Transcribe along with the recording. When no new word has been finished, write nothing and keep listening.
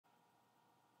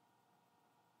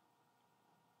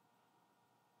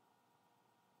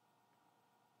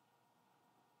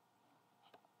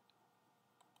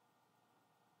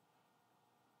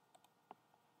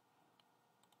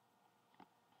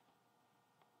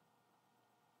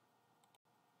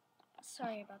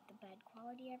Sorry about the bad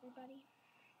quality, everybody.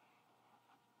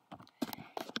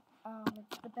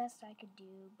 It's the best I could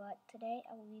do, but today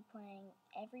I will be playing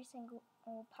every single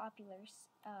popular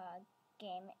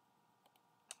game.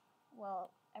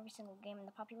 Well, every single game in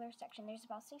the popular section. There's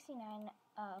about 69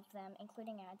 of them,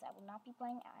 including ads. I will not be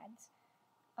playing ads.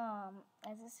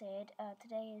 As I said,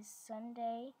 today is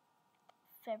Sunday,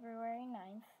 February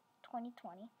 9th,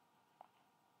 2020.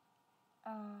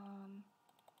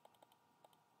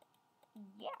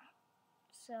 Yeah.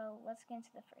 So let's get into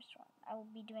the first one. I will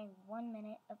be doing 1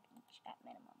 minute of each at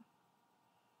minimum.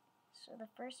 So the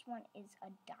first one is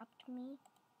Adopt Me.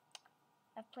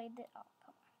 I've played the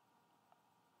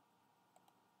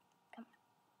come on.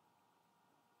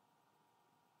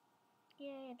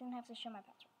 Yay, I didn't have to show my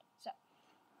password. So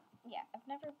yeah, I've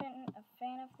never been a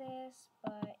fan of this,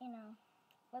 but you know,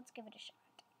 let's give it a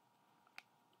shot.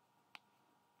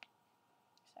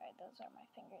 Sorry, those are my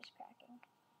fingers cracking.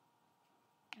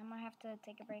 I might have to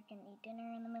take a break and eat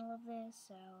dinner in the middle of this,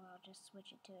 so I'll just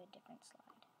switch it to a different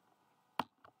slide.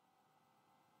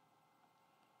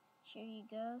 Here you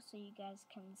go, so you guys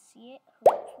can see it,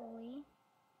 hopefully.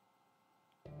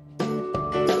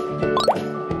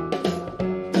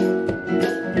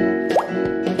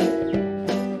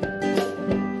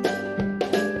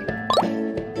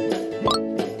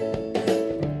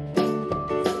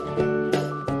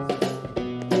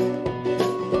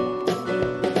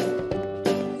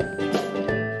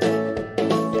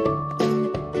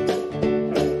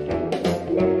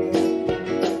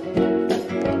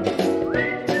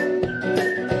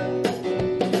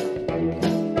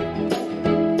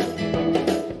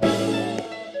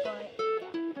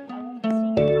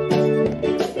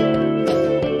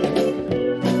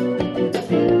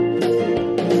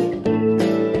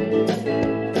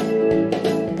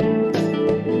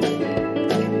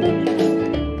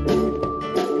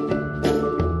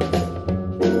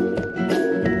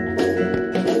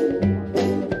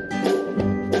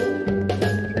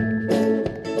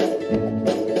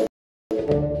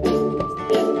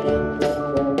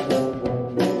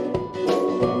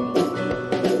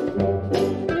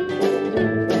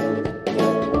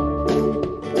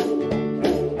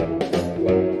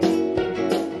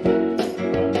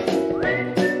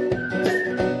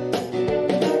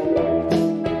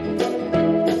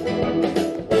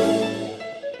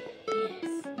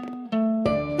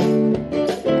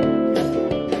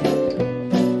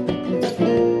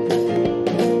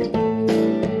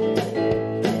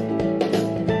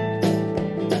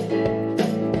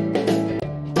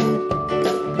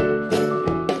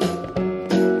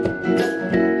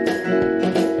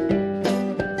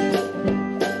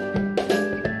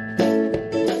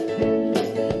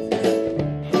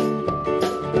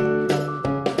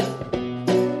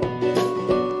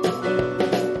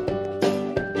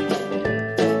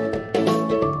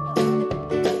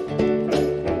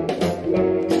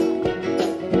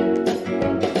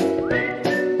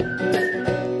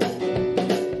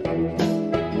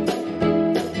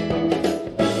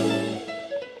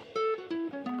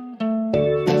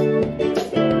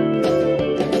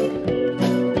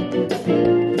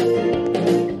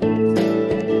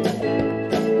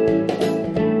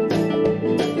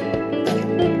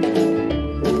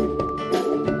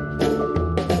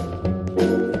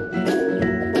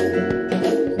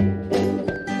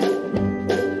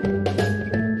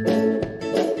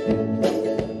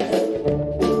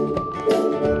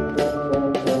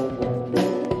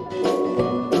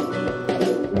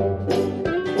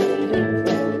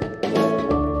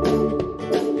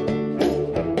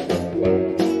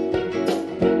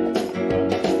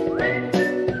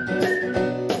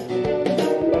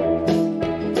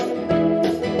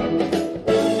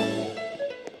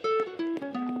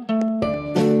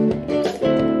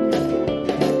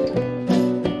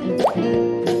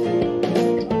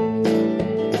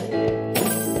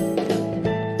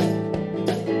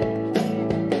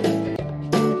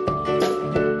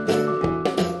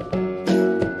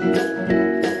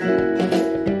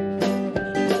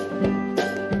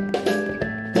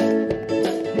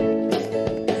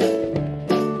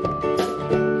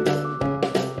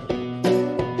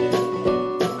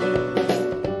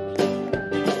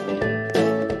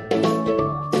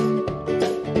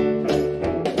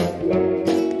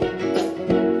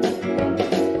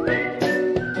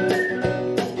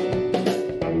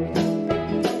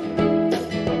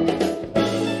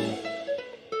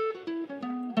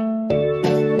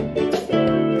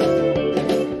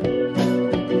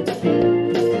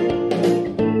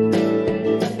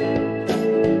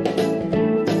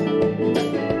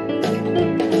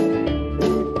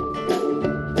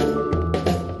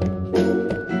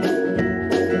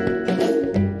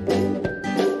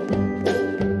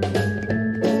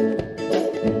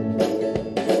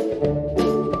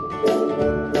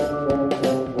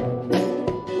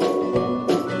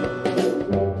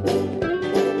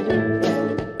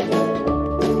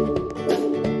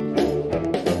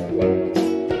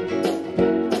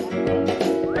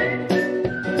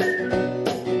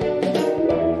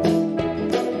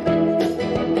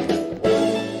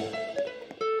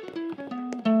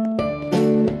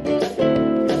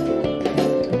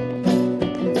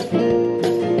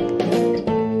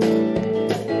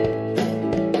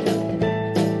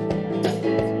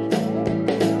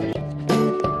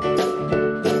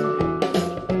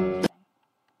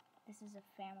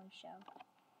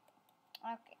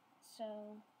 Okay,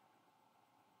 so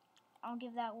I'll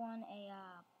give that one a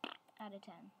out of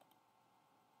 10.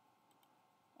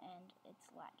 And it's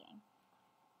lagging.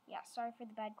 Yeah, sorry for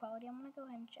the bad quality. I'm gonna go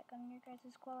ahead and check on your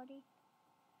guys' quality.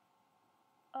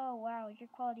 Oh wow, your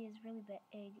quality is really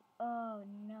big. Oh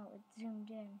no, it zoomed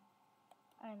in.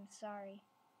 I'm sorry.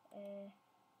 Let's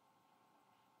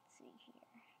see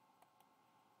here.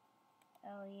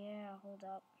 Oh yeah, hold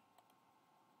up.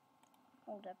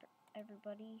 Hold up,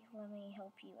 everybody. Let me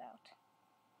help you out.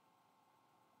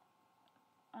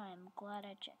 I'm glad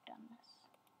I checked on this.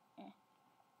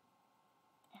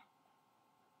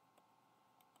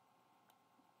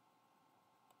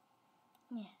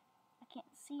 Yeah, I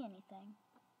can't see anything.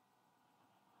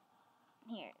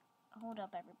 Here, hold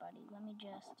up, everybody. Let me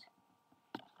just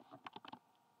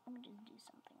do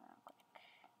something real quick.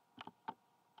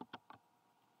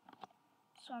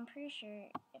 So I'm pretty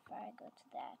sure if I go to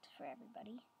that for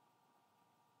everybody,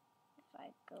 if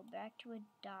I go back to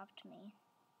adopt me.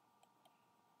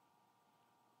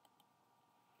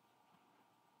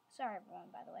 Sorry everyone,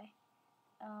 by the way.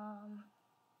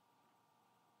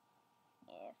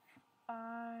 If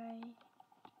I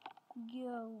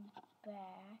go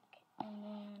back and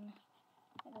then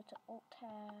I go to Alt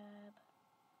Tab,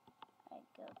 I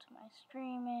go to my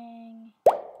streaming,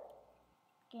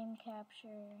 game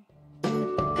capture.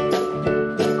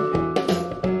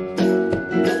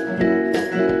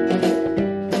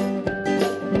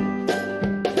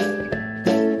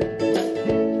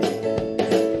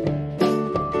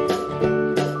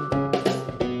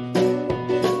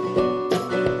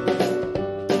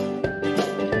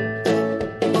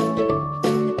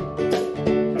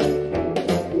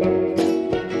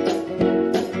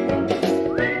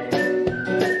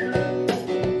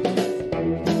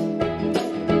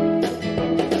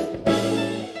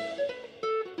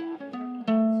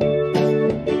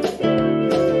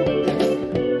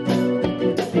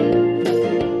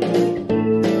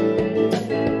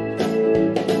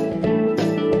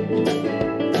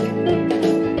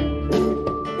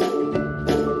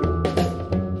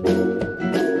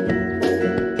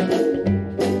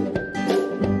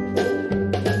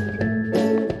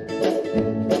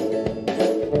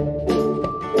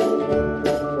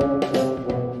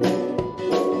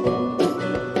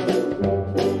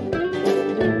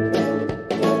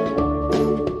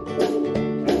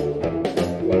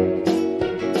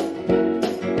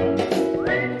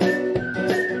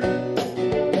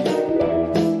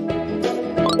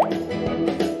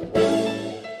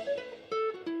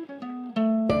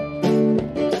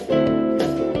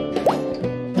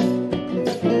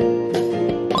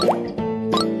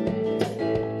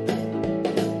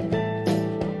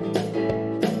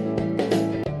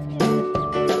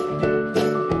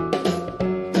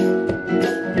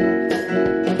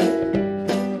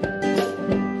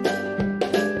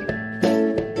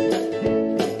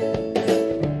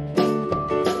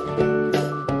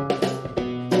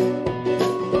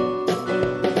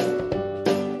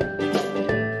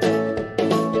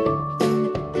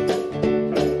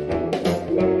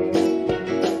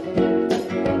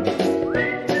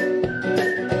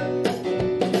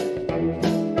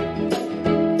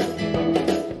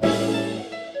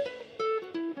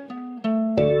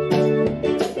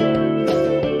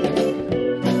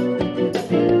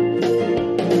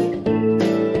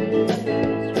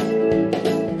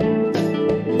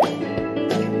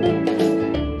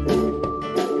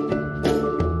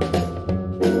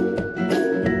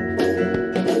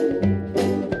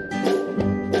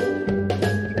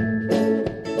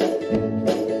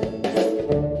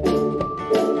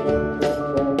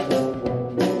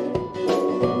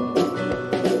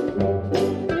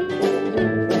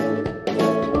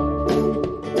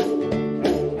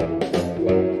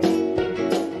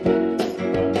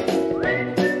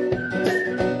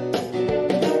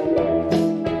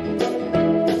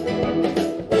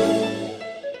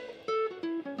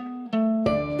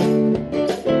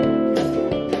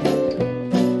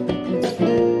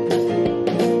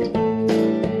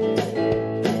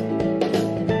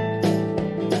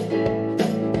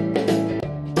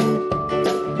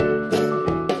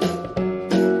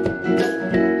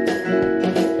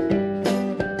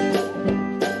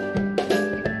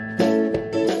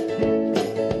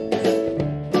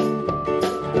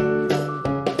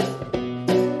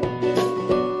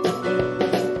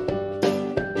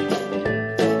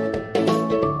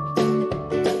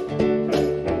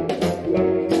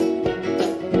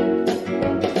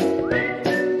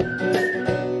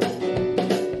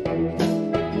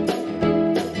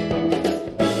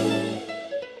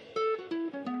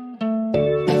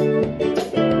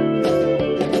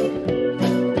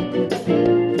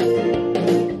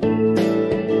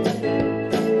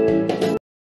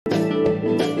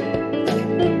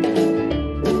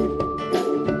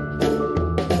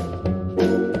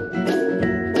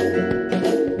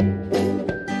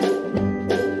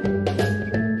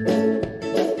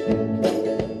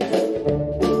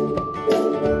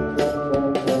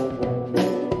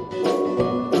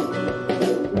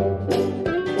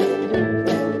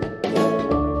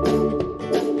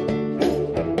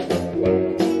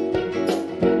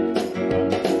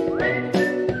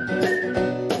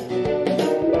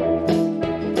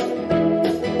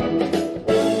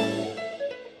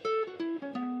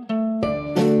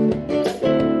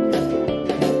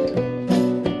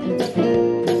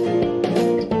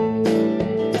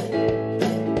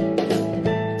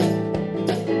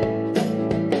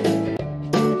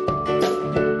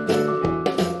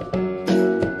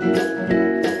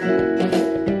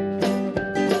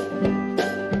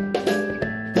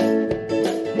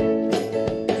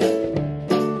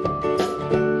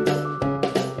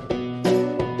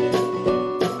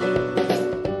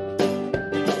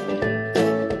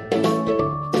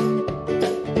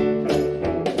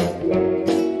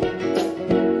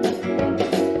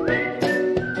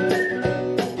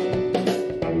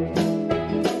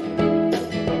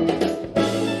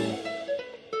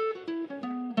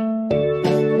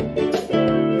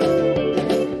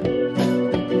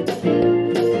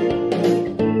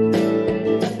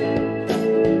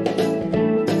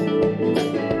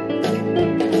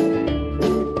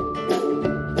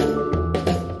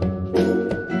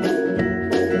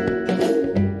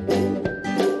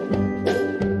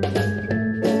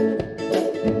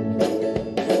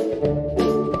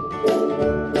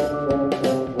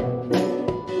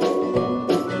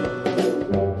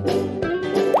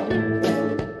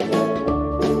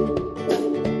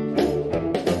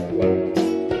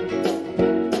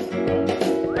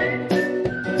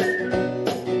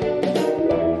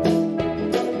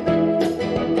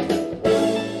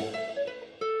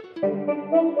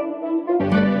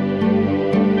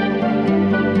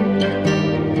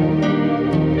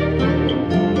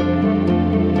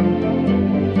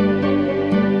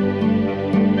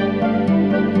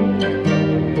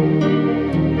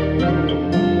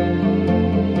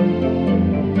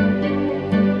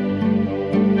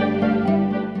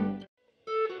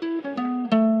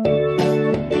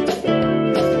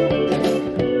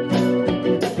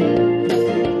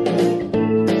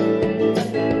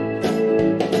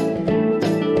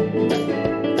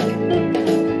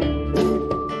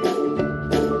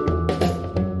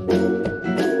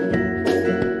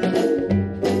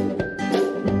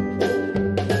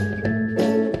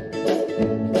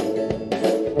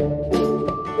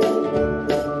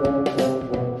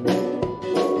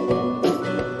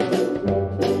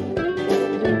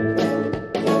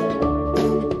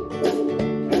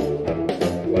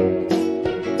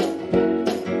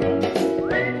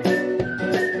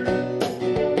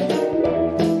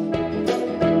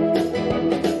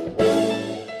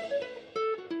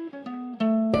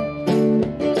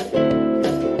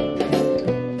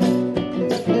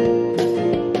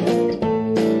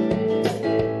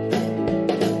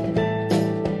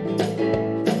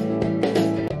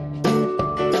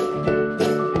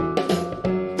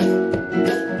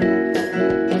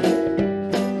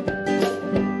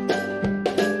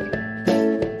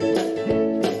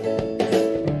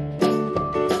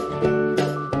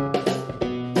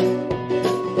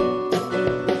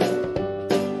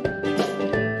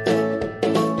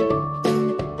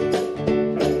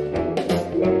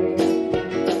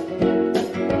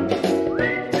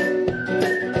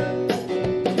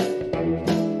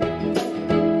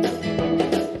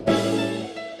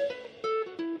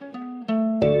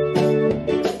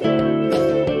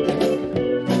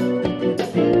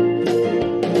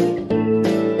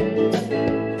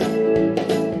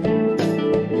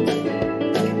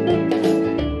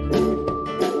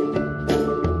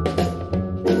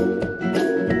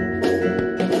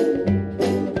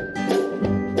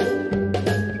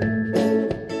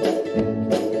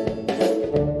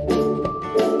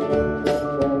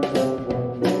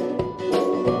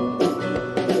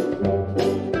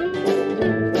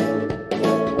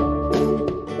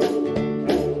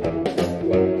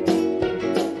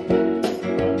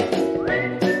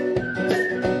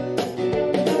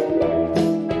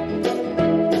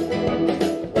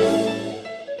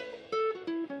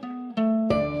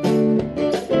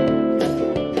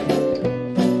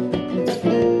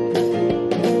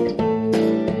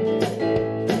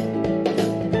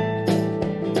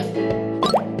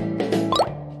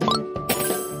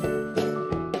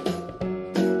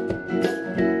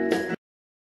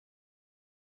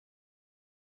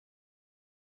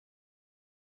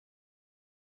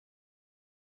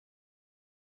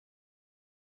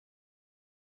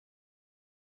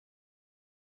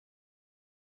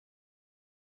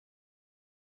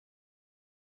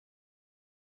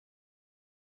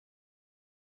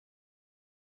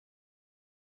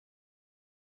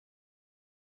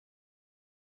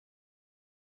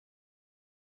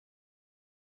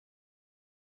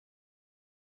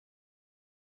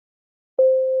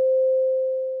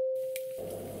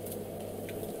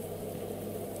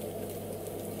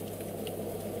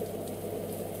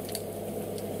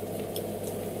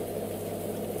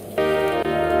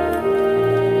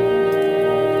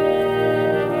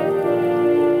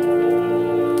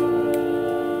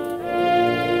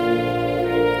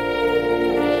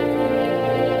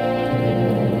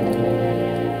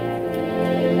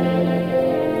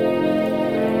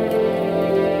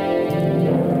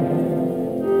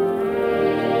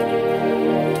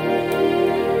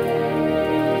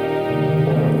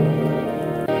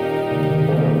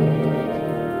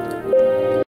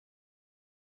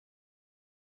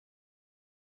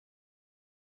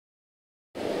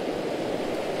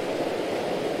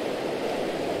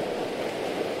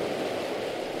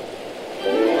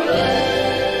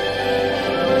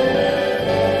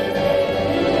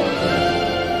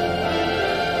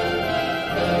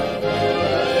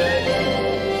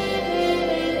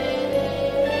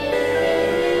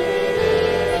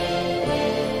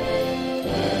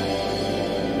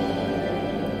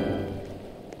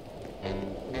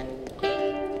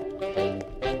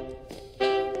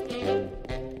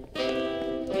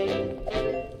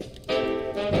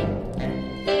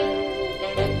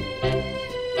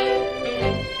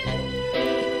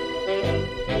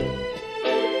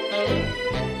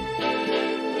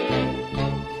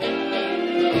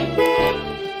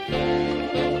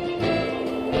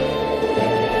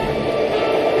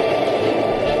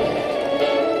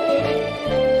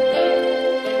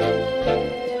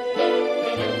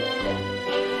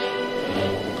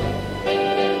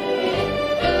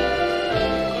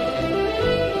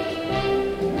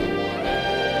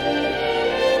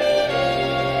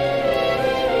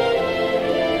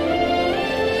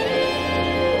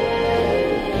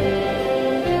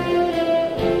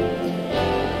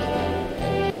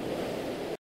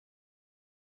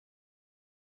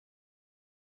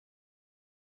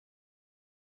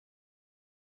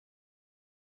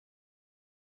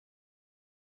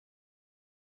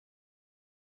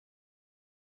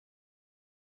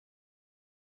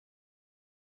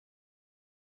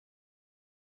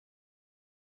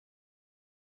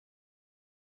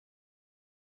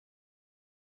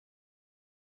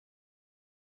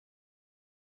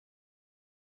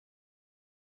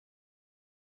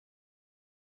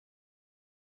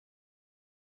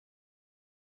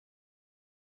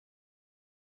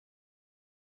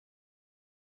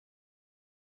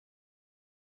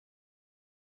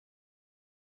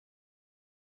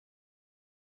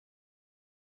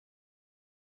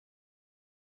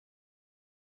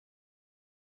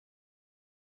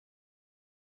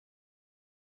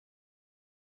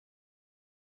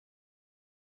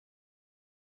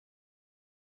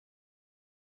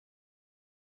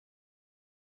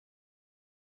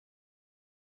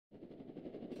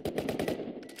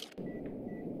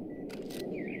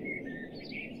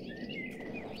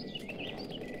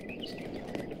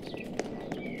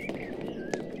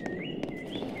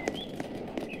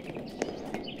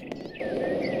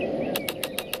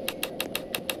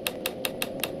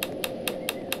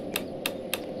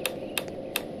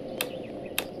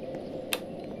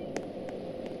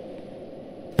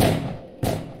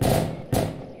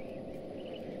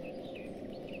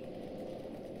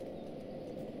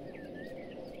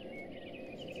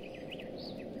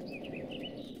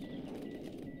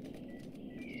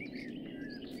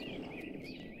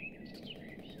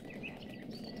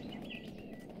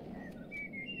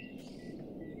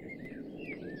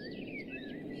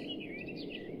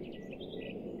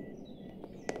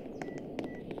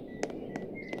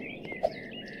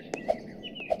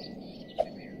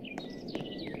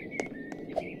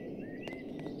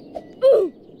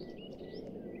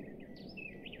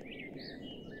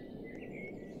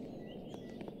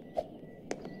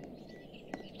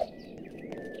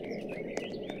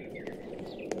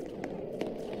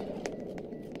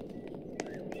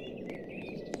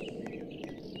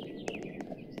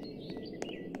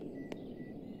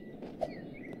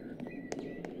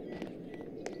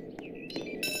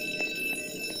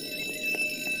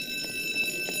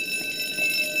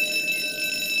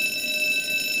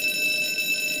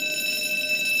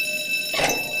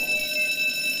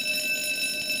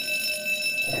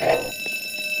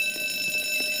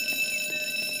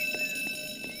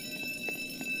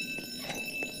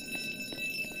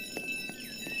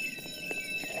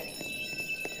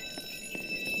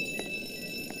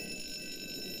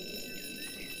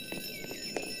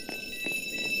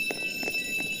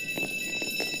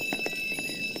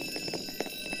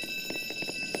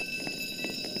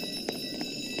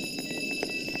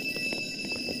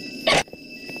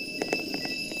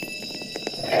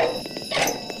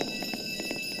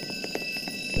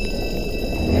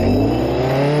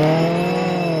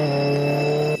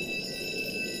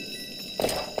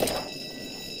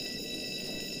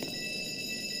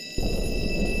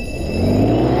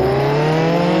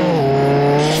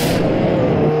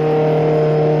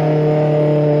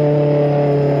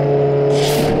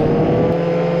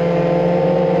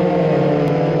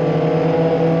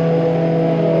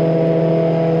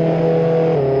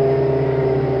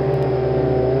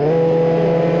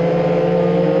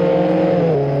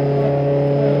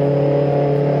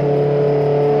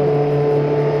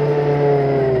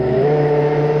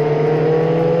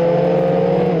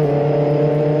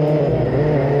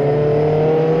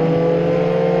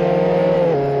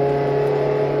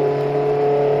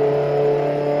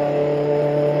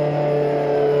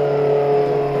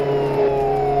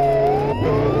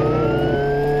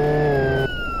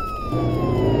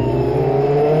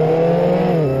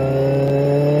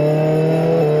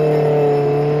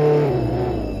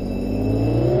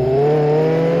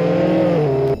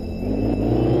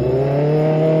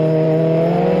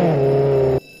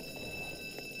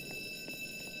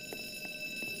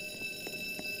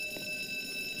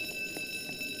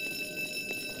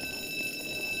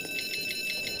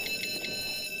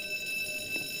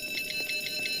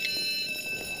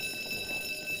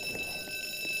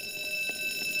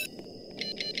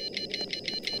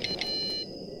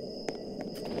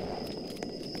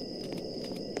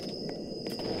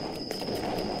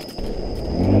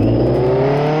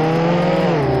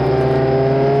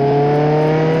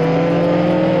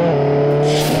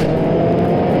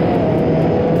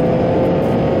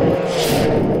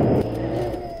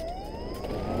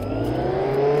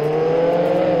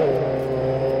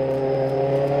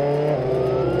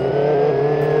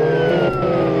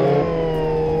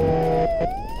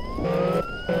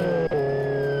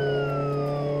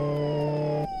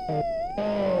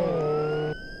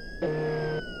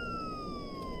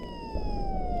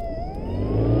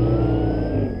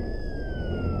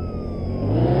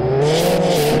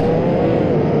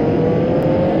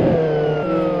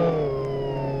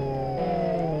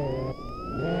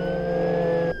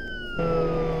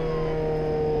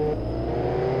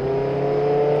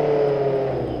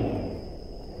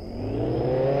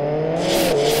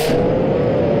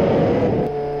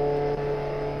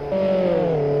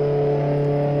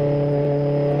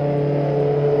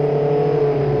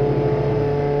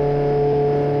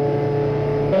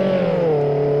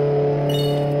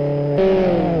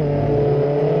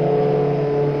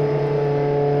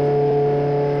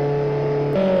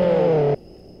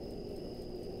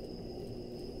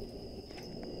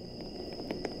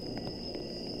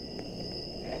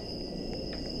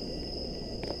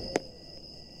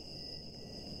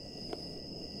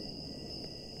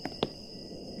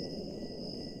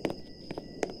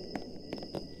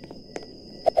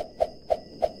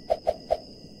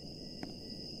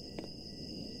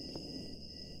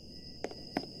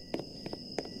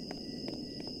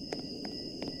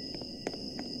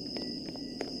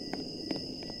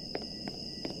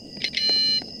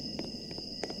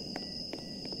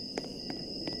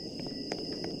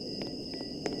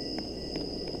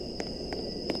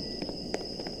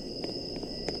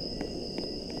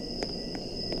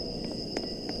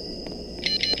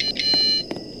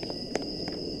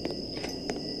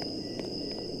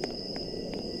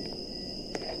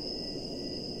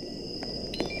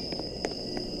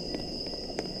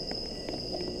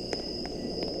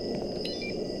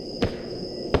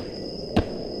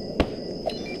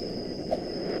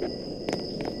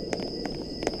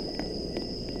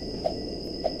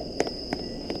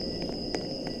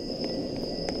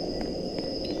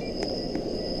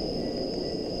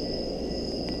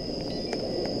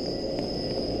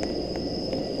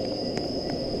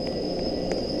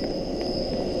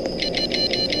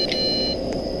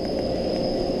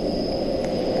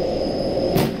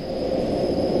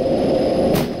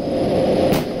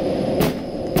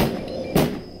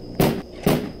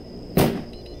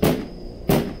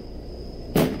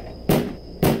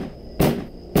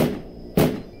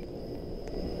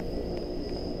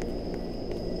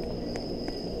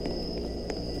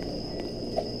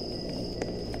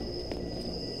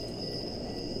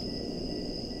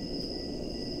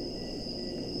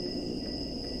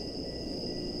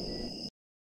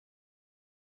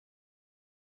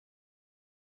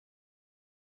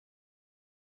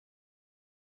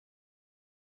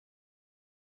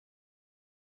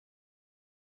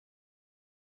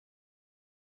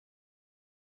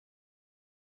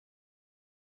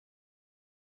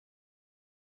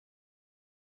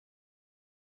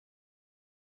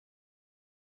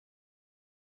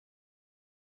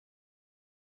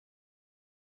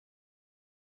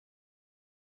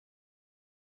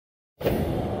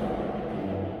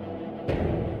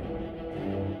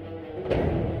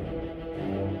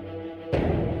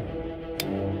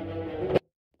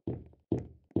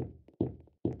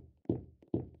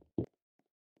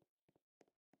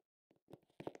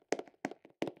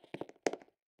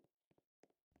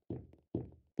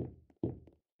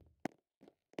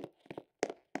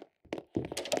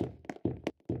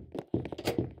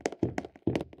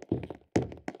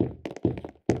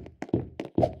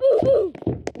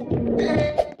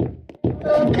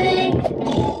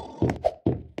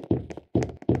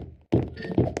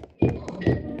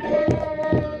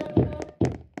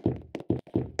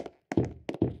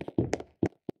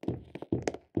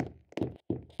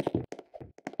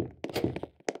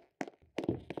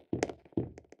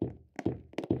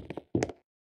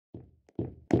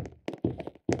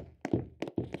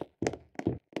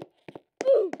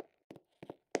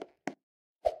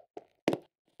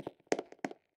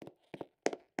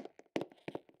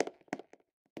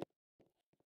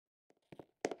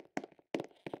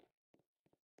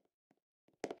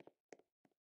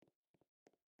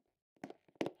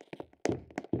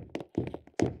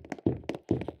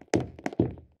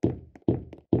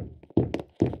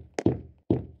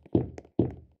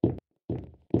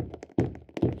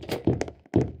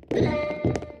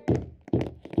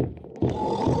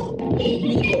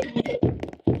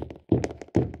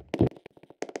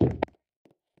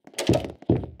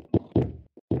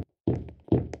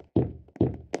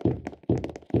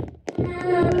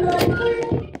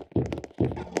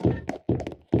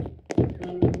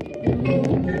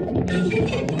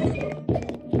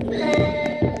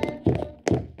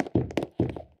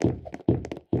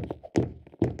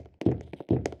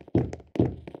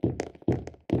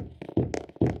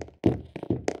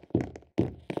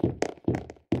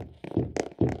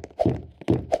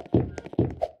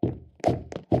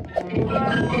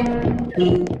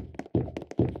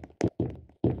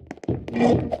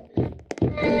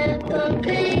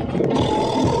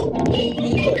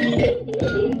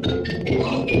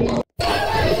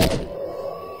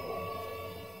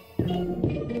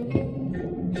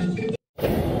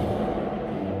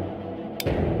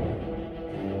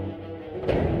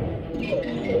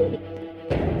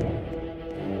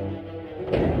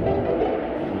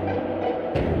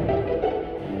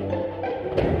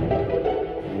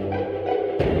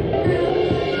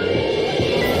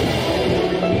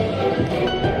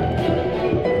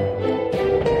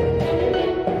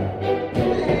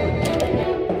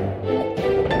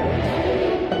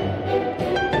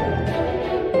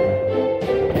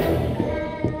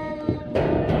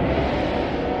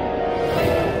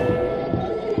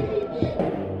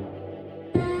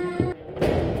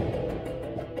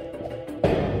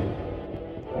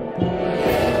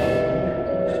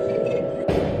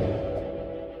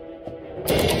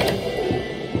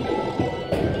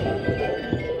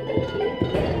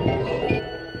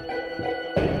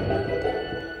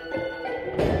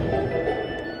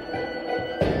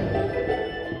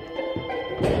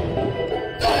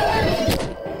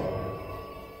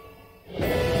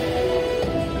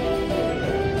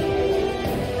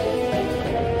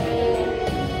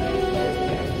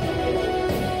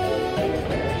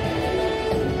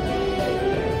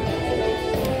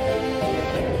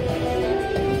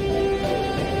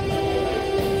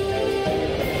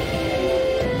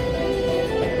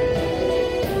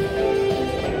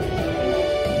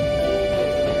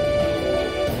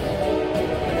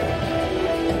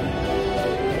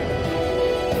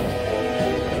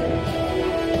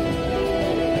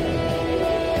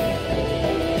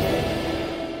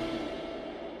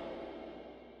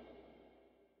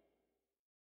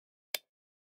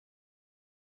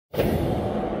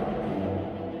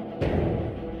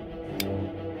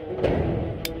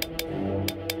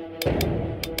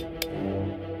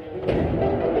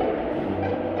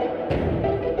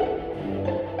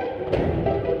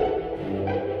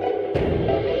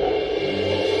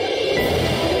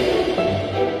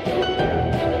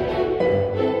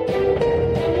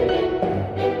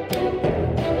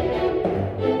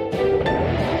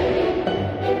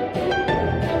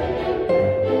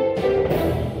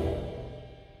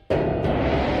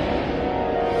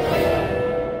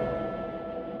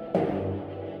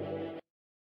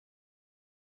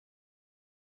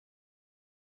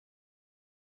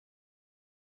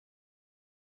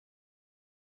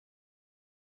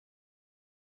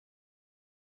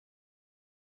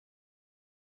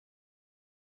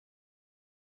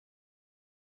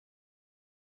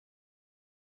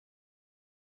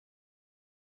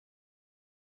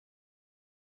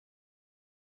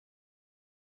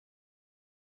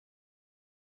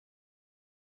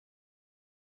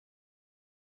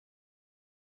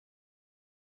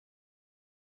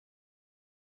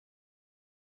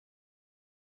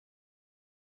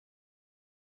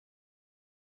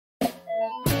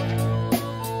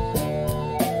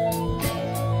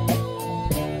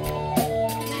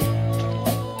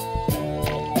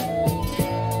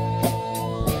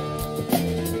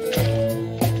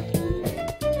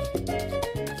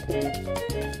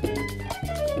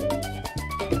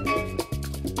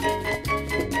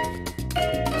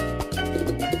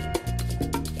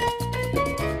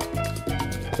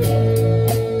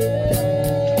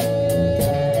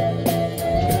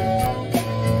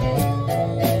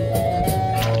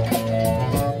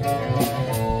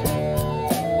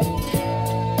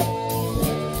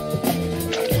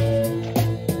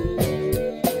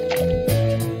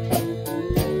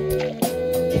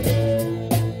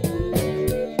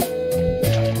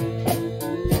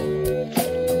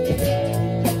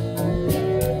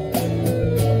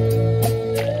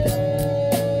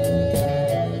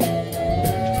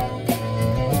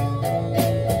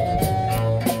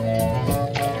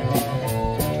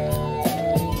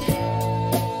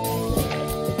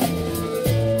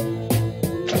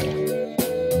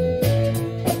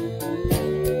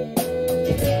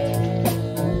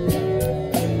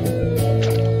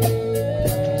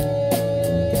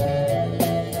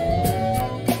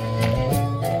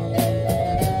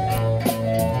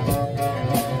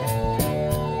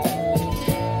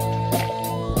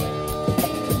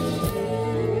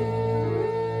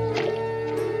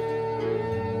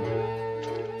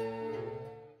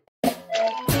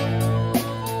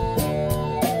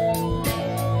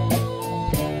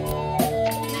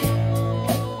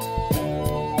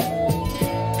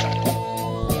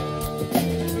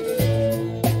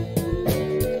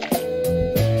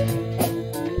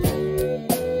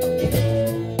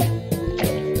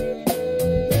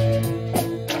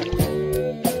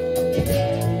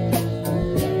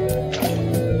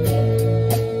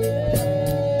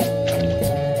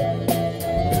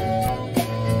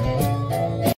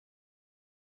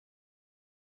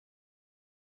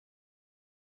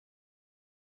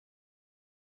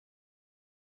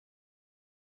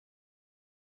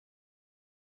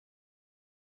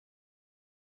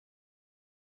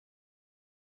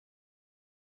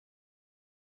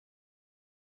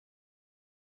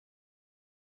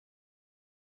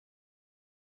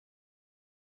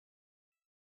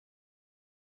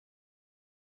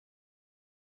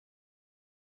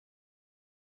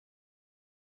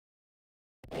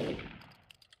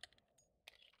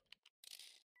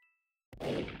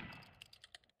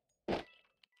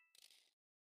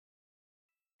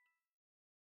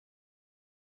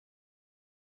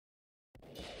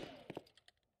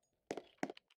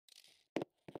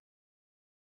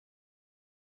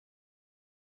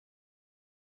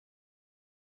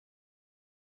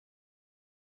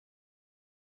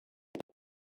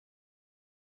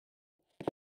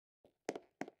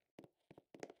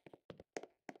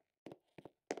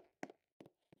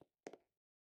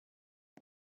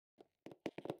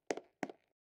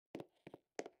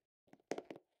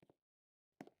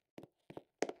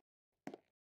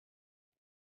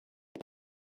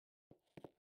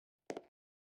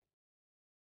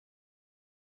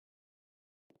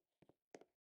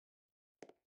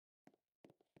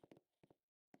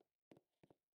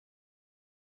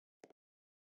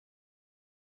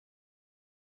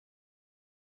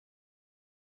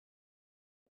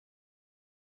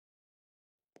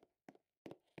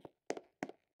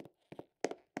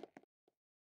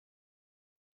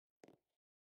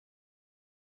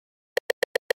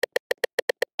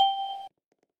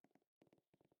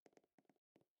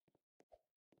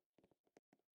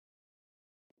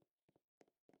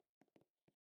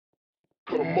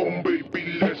 Come on,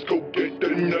 baby, let's go get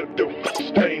another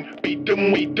stain. Beat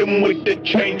them with the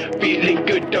chain. Feeling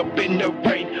good up in the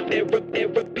rain.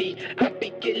 Therapy, I be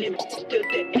killing till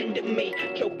the end of me.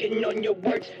 Choking on your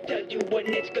words, tell you when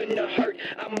it's gonna hurt.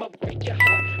 I'ma break your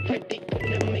heart, Freddy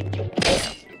gonna make you. What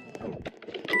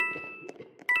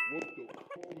the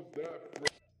fuck was that?